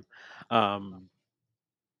 her name. Um,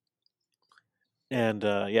 and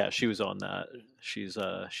yeah, she was on that. She's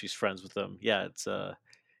friends with them. Yeah, it's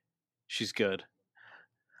she's good.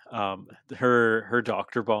 Her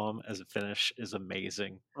Doctor Bomb as a finish is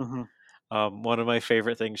amazing. Mm-hmm. One of my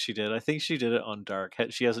favorite things she did, I think she did it on Dark.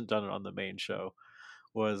 She hasn't done it on the main show.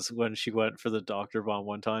 Was when she went for the Doctor Bomb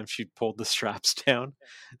one time, she pulled the straps down,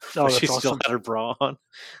 but Oh, she that's still awesome. had her bra on.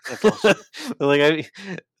 That's awesome. They're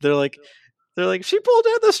like, they're like, she pulled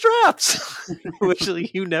down the straps, which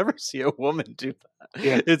you never see a woman do that.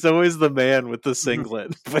 Yeah. It's always the man with the Mhm.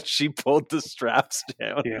 singlet, but she pulled the straps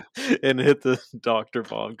down Yeah. and hit the Doctor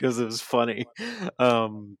Bomb because it was funny.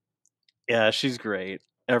 Yeah, she's great.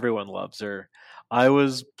 Everyone loves her. I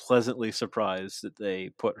was pleasantly surprised that they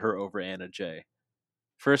put her over Anna Jay.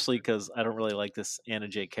 Firstly, because I don't really like this Anna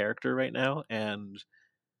Jay character right now, and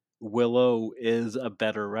Willow is a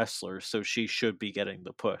better wrestler, so she should be getting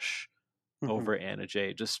the push Mhm. over Anna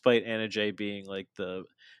Jay, despite Anna Jay being like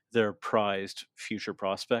their prized future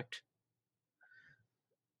prospect.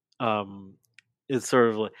 It's sort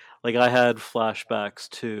of like I had flashbacks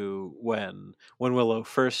to when Willow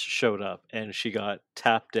first showed up and she got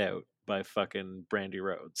tapped out by fucking Brandy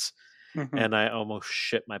Rhodes, Mhm. and I almost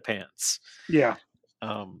shit my pants. Yeah.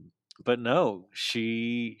 Um, but no,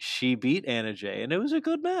 she beat Anna Jay, and it was a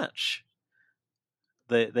good match.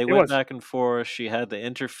 They It went was. back and forth. She had the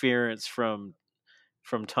interference from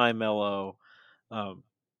Ty Mello, um,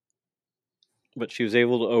 but she was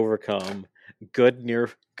able to overcome good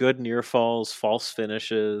near falls, false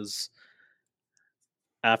finishes.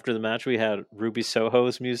 After the match, we had Ruby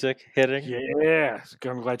Soho's music hitting. Yeah.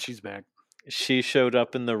 I'm glad she's back. She showed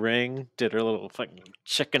up in the ring, did her little fucking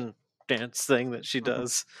chicken dance thing that she Mhm.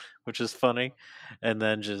 does, which is funny, and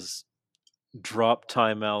then just dropped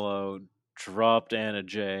Ty Mello, dropped Anna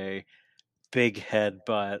Jay, big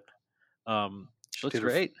headbutt. She looks Did her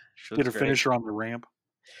great. She did looks her great. finisher on the ramp.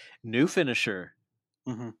 New finisher.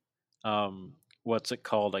 Mm-hmm. What's it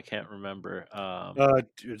called? I can't remember.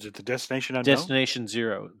 Is it the Destination Unknown? Destination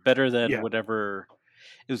Zero. Better than Yeah. whatever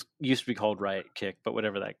it was used to be called Riot Kick, but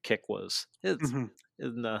whatever that kick was. Mm-hmm.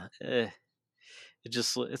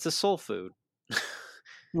 It's a soul food.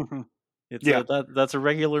 Mm-hmm. It's Yeah. that's a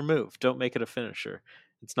regular move. Don't make it a finisher.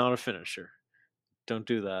 It's not a finisher. Don't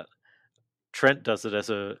do that. Trent does it as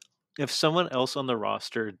a if someone else on the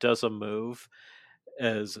roster does a move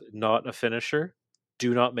as not a finisher,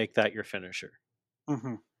 do not make that your finisher.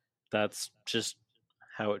 Mm-hmm. That's just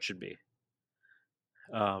how it should be.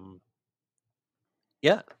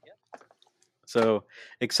 Yeah. So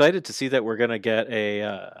excited to see that we're gonna get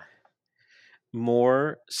a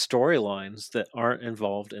more storylines that aren't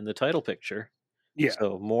involved in the title picture. Yeah.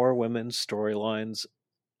 So more women's storylines.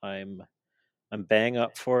 I'm I'm bang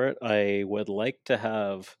up for it. I would like to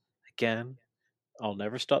have again. I'll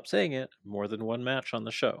never stop saying it. More than one match on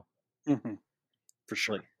the show. Mm-hmm. For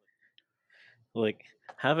sure. Like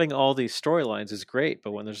having all these storylines is great,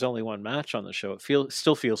 but when there's only one match on the show, it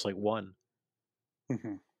still feels like one.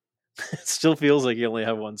 Mm-hmm. It still feels like you only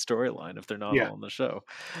have one storyline if they're not Yeah. all on the show.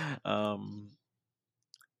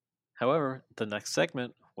 However, the next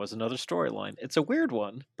segment was another storyline. It's a weird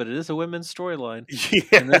one, but it is a women's storyline,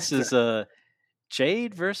 Yeah. and this is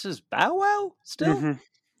Jade versus Bow Wow. Still Mm-hmm.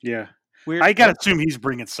 Yeah. weird. I gotta assume he's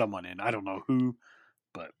bringing someone in. I don't know who,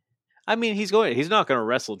 but I mean, he's not going to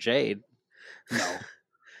wrestle Jade. no.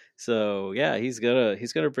 So yeah, he's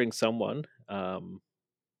gonna bring someone.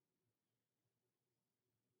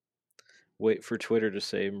 Wait for Twitter to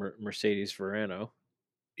say Mercedes Verano.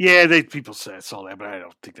 Yeah, people say I saw that, but I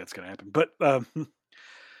don't think that's gonna happen. But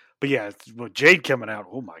yeah, Jade coming out.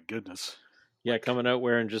 Oh my goodness. Yeah, coming out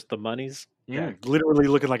wearing just the monies. Yeah, literally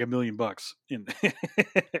looking like $1 million.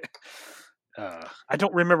 I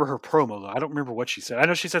don't remember her promo though. I don't remember what she said. I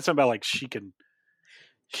know she said something about like she can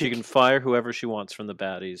fire whoever she wants from the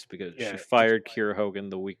baddies because Yeah. she fired Kiera Hogan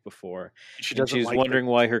the week before, She and doesn't she's like wondering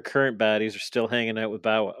why her current baddies are still hanging out with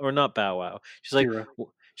Bow Wow, or not Bow Wow. She's like, Kira.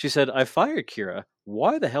 she said, "I fired Kiera.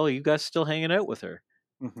 Why the hell are you guys still hanging out with her?"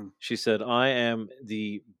 Mm-hmm. She said, "I am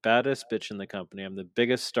the baddest bitch in the company. I'm the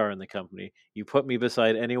biggest star in the company. You put me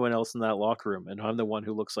beside anyone else in that locker room, and I'm the one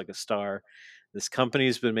who looks like a star. This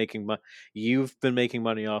company's been making money. You've been making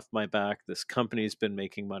money off my back. This company's been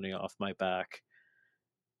making money off my back."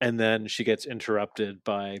 And then she gets interrupted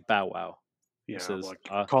by Bow Wow. Yeah, Says,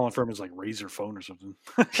 like calling from his like razor phone or something.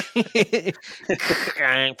 yeah.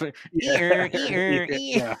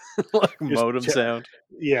 Like modem sound.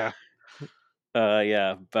 Yeah.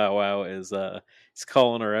 Yeah, Bow Wow is he's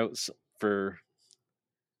calling her out for.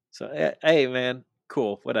 So hey man,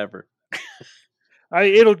 cool, whatever.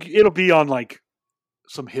 It'll be on like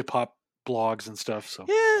some hip hop blogs and stuff. So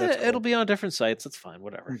Yeah, that's cool. it'll be on different sites. It's fine,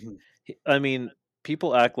 whatever. Mhm. I mean,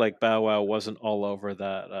 people act like Bow Wow wasn't all over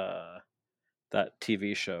that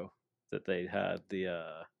TV show that they had.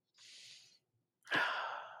 I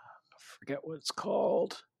forget what it's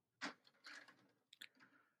called.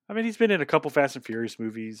 I mean, he's been in a couple Fast and Furious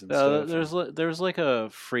movies and stuff. There's like a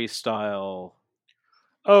freestyle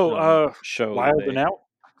show. Wild and Out.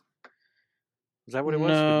 Is that what it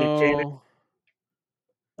was? With Nick Cannon?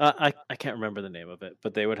 No, I can't remember the name of it,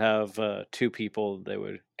 but they would have two people. They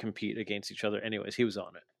would compete against each other. Anyways, he was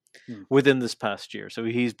on it within this past year, so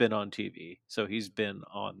he's been on TV. So he's been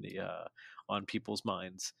on the on people's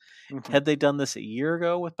minds. Mhm. Had they done this a year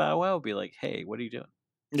ago with Bow Wow, it'd be like, hey, what are you doing?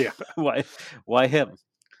 Yeah. Why him?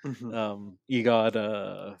 Mhm. You got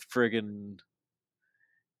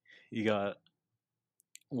you got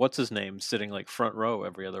what's his name sitting like front row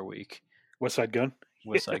every other week. West Side Gun.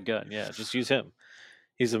 West Side Gun, yeah, just use him.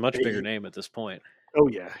 He's a much bigger name at this point. Oh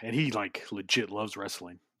yeah, and he like legit loves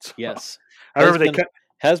wrestling. So, Yes, I remember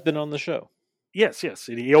has been on the show. Yes,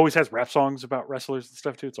 and he always has rap songs about wrestlers and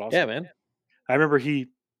stuff too. It's awesome. Yeah, man. I remember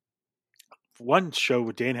one show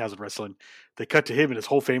with Danhausen wrestling. They cut to him and his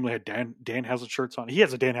whole family had Danhausen shirts on. He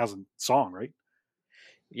has a Danhausen song, right?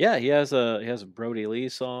 Yeah, he has a Brody Lee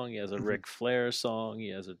song. He has a Ric Flair song. He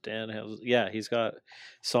has a Danhausen. Yeah, he's got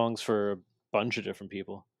songs for a bunch of different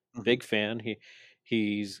people. Mhm. Big fan.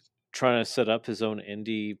 He's trying to set up his own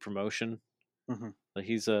indie promotion. Like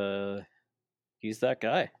he's that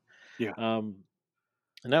guy. Yeah. Now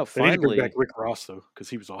They need to finally, bring back Rick Ross though, because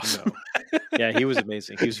he was awesome. Yeah, he was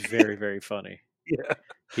amazing. He was very, very funny. Yeah,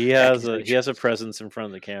 he has a presence in front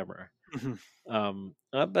of the camera.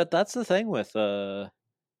 But that's the thing with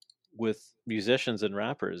musicians and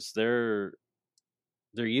rappers. They're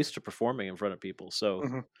used to performing in front of people,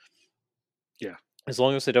 so yeah, as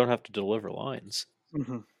long as they don't have to deliver lines.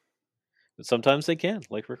 But sometimes they can,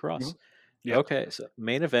 like Rick Ross. Yeah. Okay, so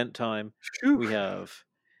main event time. We have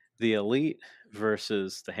the Elite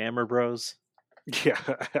versus the Hammer Bros. Yeah,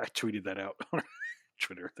 I tweeted that out on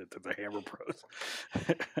Twitter, the Hammer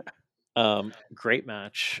Bros. Great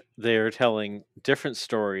match. They're telling different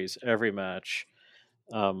stories every match.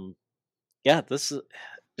 Yeah, this is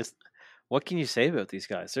what can you say about these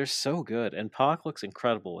guys? They're so good, and Pac looks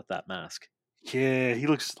incredible with that mask. Yeah, he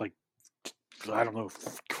looks like, I don't know,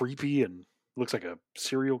 creepy, and looks like a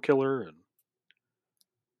serial killer. And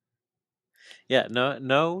yeah,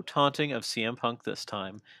 no taunting of CM Punk this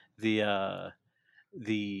time.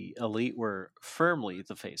 The Elite were firmly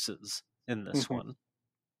the faces in this one,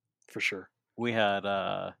 for sure. We had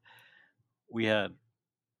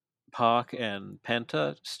Pac and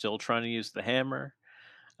Penta still trying to use the hammer.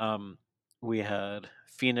 We had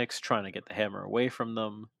Phoenix trying to get the hammer away from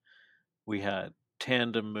them. We had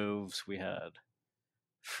tandem moves. We had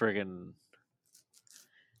friggin'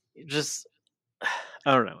 just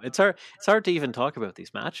I don't know. It's hard to even talk about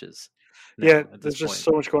these matches. Yeah, there's just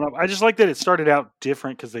so much going on. I just like that it started out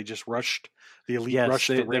different because they just rushed the Elite. Yes,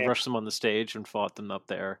 they rushed them on the stage and fought them up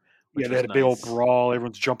there. Yeah, they had a big old brawl.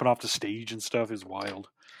 Everyone's jumping off the stage and stuff. Is wild.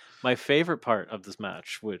 My favorite part of this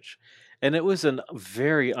match, and it was a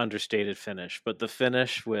very understated finish, but the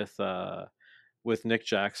finish with Nick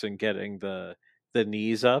Jackson getting the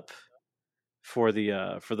knees up for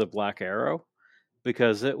the Black Arrow,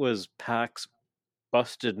 because it was Pac's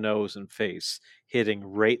busted nose and face hitting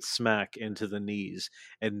right smack into the knees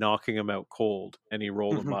and knocking him out cold, and he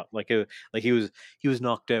rolled him up like he was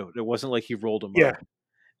knocked out. It wasn't like he rolled him up.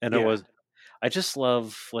 And it was, I just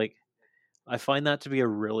love, like, I find that to be a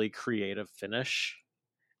really creative finish,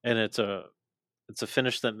 and it's a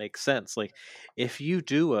finish that makes sense. Like, if you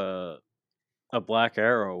do a Black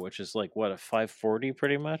Arrow, which is like what, a 540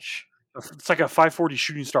 pretty much. It's like a 540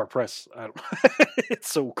 shooting star press. It's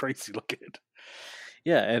so crazy looking.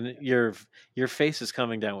 Yeah, and your face is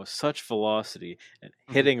coming down with such velocity and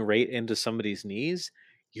hitting right into somebody's knees.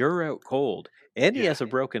 You're out cold, and he has a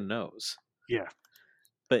broken nose. Yeah.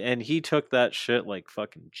 And he took that shit like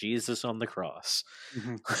fucking Jesus on the cross.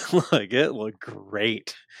 Like, it looked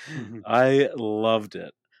great. I loved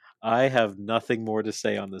it. I have nothing more to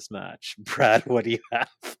say on this match. Brad, what do you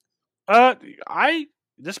have?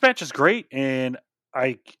 This match is great, and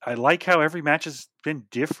I like how every match has been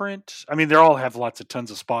different. I mean, they all have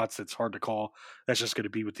tons of spots that's hard to call. That's just going to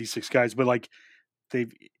be with these 6 guys. But like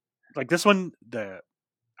this one, I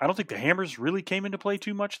don't think the hammers really came into play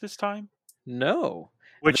too much this time. No.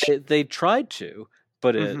 Which they tried to,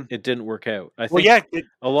 but it didn't work out. I think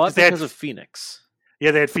a lot because of Phoenix.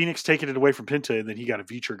 Yeah, they had Phoenix taking it away from Penta, and then he got a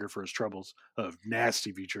V-trigger for his troubles. A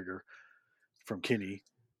nasty V-trigger from Kenny.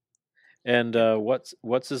 And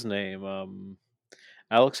what's his name?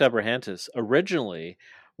 Alex Abrahantes originally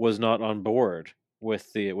was not on board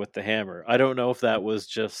with the hammer. I don't know if that was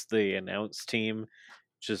just the announce team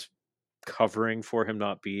just covering for him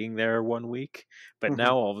not being there 1 week, but Mhm.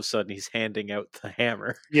 now all of a sudden he's handing out the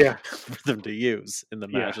hammer Yeah. for them to use in the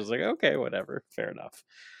match. Yeah. It's like, okay, whatever, fair enough.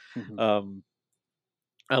 Mhm.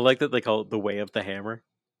 I like that they call it the way of the hammer.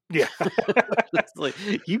 Yeah. It's like,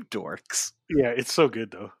 you dorks. Yeah, it's so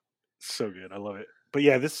good though. So good. I love it. But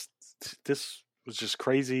yeah, this was just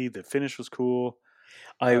crazy. The finish was cool.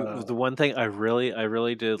 The one thing I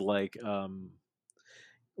really did like,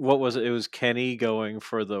 what was it? It was Kenny going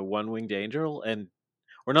for the one winged angel,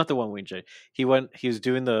 or not the one winged angel. He was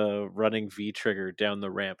doing the running V trigger down the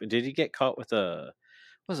ramp, and did he get caught with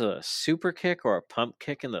was it a super kick or a pump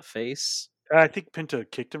kick in the face? I think Penta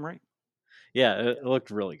kicked him, right? Yeah, it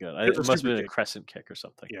looked really good. It was It a must have super been a kick. crescent kick or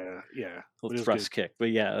something. Yeah, yeah. A But it was thrust good. kick,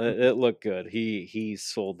 but yeah, it looked good. He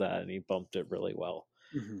sold that and he bumped it really well.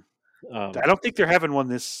 Mhm. Um, I don't think they're having one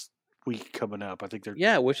this week coming up. I think they're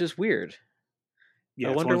yeah, which is weird. yeah.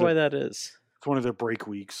 I It's wonder why that is. it's one of their break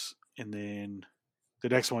weeks, and then the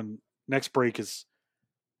next break is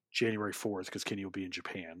January 4th because Kenny will be in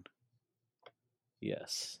Japan.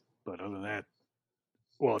 Yes. But other than that,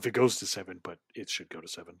 well, if it goes to 7, but it should go to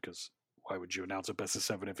 7 because why would you announce a best of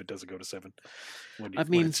 7 if it doesn't go to 7? I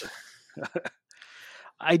mean,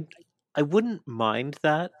 I wouldn't mind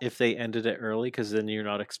that if they ended it early because then you're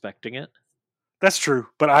not expecting it. That's true,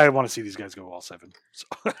 but I want to see these guys go all 7. So.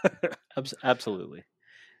 Absolutely.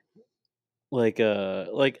 The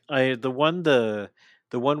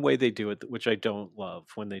one way they do it, which I don't love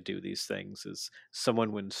when they do these things, is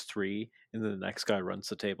someone wins 3 and then the next guy runs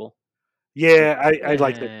the table. Yeah, I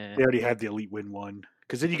like that they already had the Elite Win 1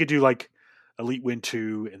 because then you could do like Elite Win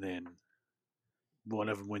 2 and then one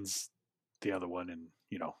of them wins the other one and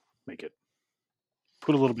make it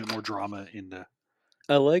put a little bit more drama in the.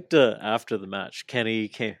 I liked after the match, Kenny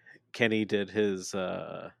did his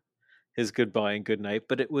goodbye and good night,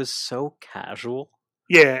 but it was so casual.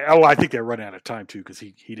 Yeah, oh, I think they're running out of time too because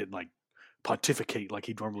he didn't like pontificate like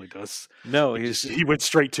he normally does. No, he went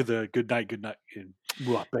straight to the good night, and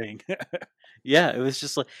bang. Yeah, it was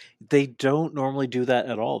just like they don't normally do that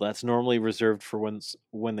at all. That's normally reserved for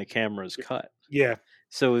when the camera's cut. Yeah,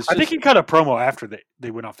 so I think he cut a promo after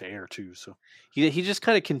they went off the air too. So he just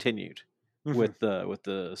kind of continued with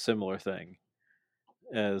the similar thing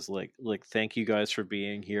as like thank you guys for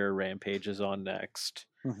being here. Rampage is on next.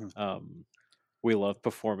 We love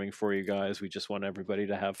performing for you guys. We just want everybody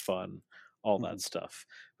to have fun, all that stuff.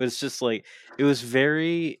 But it's just like it was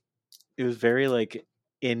very like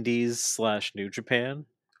Indies / New Japan.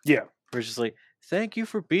 Yeah, we're just like, thank you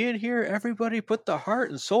for being here. Everybody put the heart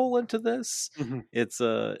and soul into this. It's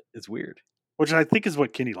weird. Which I think is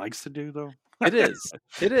what Kenny likes to do, though. It is,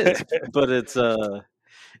 but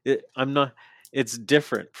it's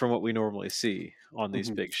different from what we normally see on these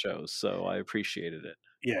big shows. So I appreciated it.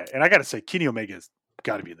 Yeah, and I got to say, Kenny Omega's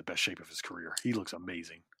got to be in the best shape of his career. He looks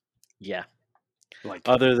amazing. Yeah, like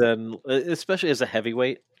other than especially as a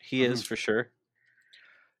heavyweight, he is for sure.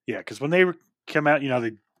 Yeah, because when they come out,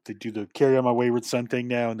 they do the Carry On My Wayward Son thing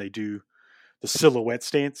now, and they do the silhouette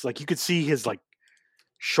stance. Like you could see his like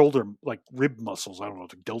shoulder, like rib muscles. I don't know,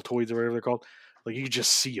 the deltoids or whatever they're called. Like you could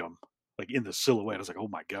just see them like in the silhouette. I was like, oh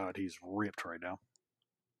my god, he's ripped right now.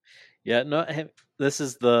 Yeah, no, this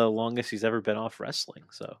is the longest he's ever been off wrestling.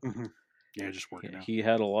 So yeah, just working out. He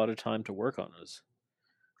had a lot of time to work on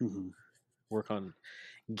work on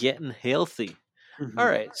getting healthy. All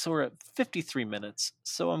right, so we're at 53 minutes.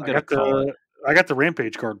 So I'm gonna call it. I got the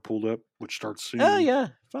Rampage card pulled up, which starts soon. Oh yeah,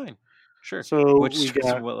 fine, sure. So which we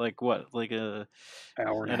got like a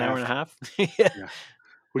hour and hour and a half. yeah.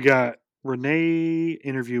 We got Renee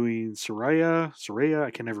interviewing Saraya. I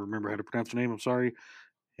can never remember how to pronounce her name. I'm sorry.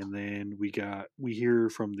 And then we hear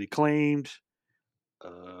from the Acclaimed.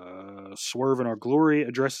 Swerve and Our Glory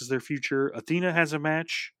addresses their future. Athena has a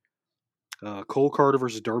match. Cole Carter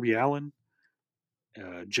versus Darby Allin.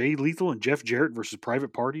 Jay Lethal and Jeff Jarrett versus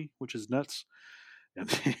Private Party, which is nuts. And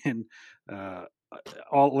then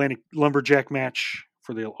All Atlantic Lumberjack match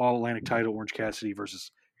for the All Atlantic title, Orange Cassidy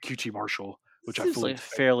versus QT Marshall, which I fully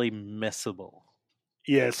fairly missable.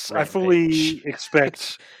 Yes, Rampage. I fully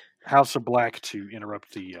expect House of Black to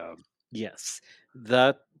interrupt the. Yes,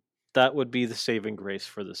 that would be the saving grace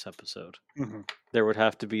for this episode. There would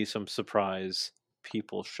have to be some surprise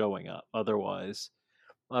people showing up. Otherwise,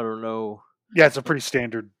 I don't know. Yeah, it's a pretty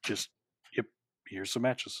standard. Just here's some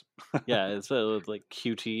matches. Yeah, it's like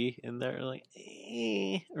QT in there, like,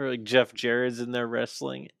 or like Jeff Jarrett's in there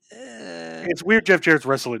wrestling. It's weird. Jeff Jarrett's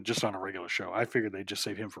wrestling just on a regular show. I figured they'd just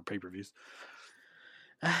save him for pay-per-views.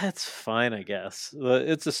 That's fine, I guess.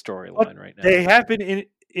 It's a storyline right now. They have been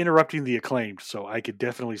interrupting the Acclaimed, so I could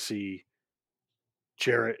definitely see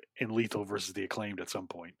Jarrett and Lethal versus the Acclaimed at some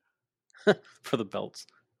point. For the belts.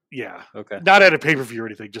 Yeah. Okay. Not at a pay-per-view or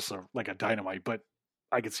anything, just like a Dynamite, but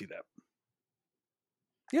I could see that.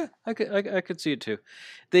 Yeah, I could see it too.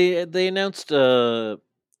 They announced a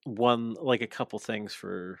couple things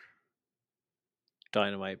for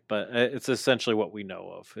Dynamite, but it's essentially what we know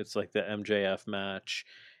of. It's like the MJF match.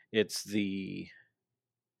 It's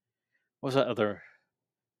what's that other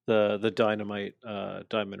the Dynamite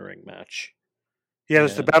Diamond Ring match. Yeah,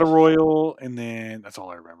 it's the Battle Royal, and then that's all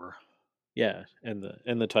I remember. Yeah, and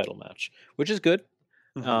the title match, which is good.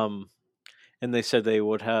 Mm-hmm. And they said they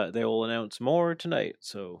will announce more tonight.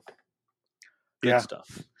 So good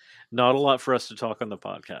stuff. Not a lot for us to talk on the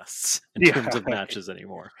podcasts in terms of matches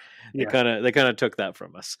anymore. They kind of took that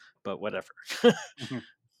from us, but whatever. Mm-hmm.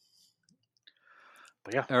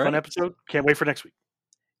 But yeah, fun episode. Can't wait for next week.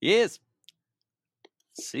 Yes.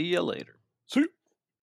 See you later. See you.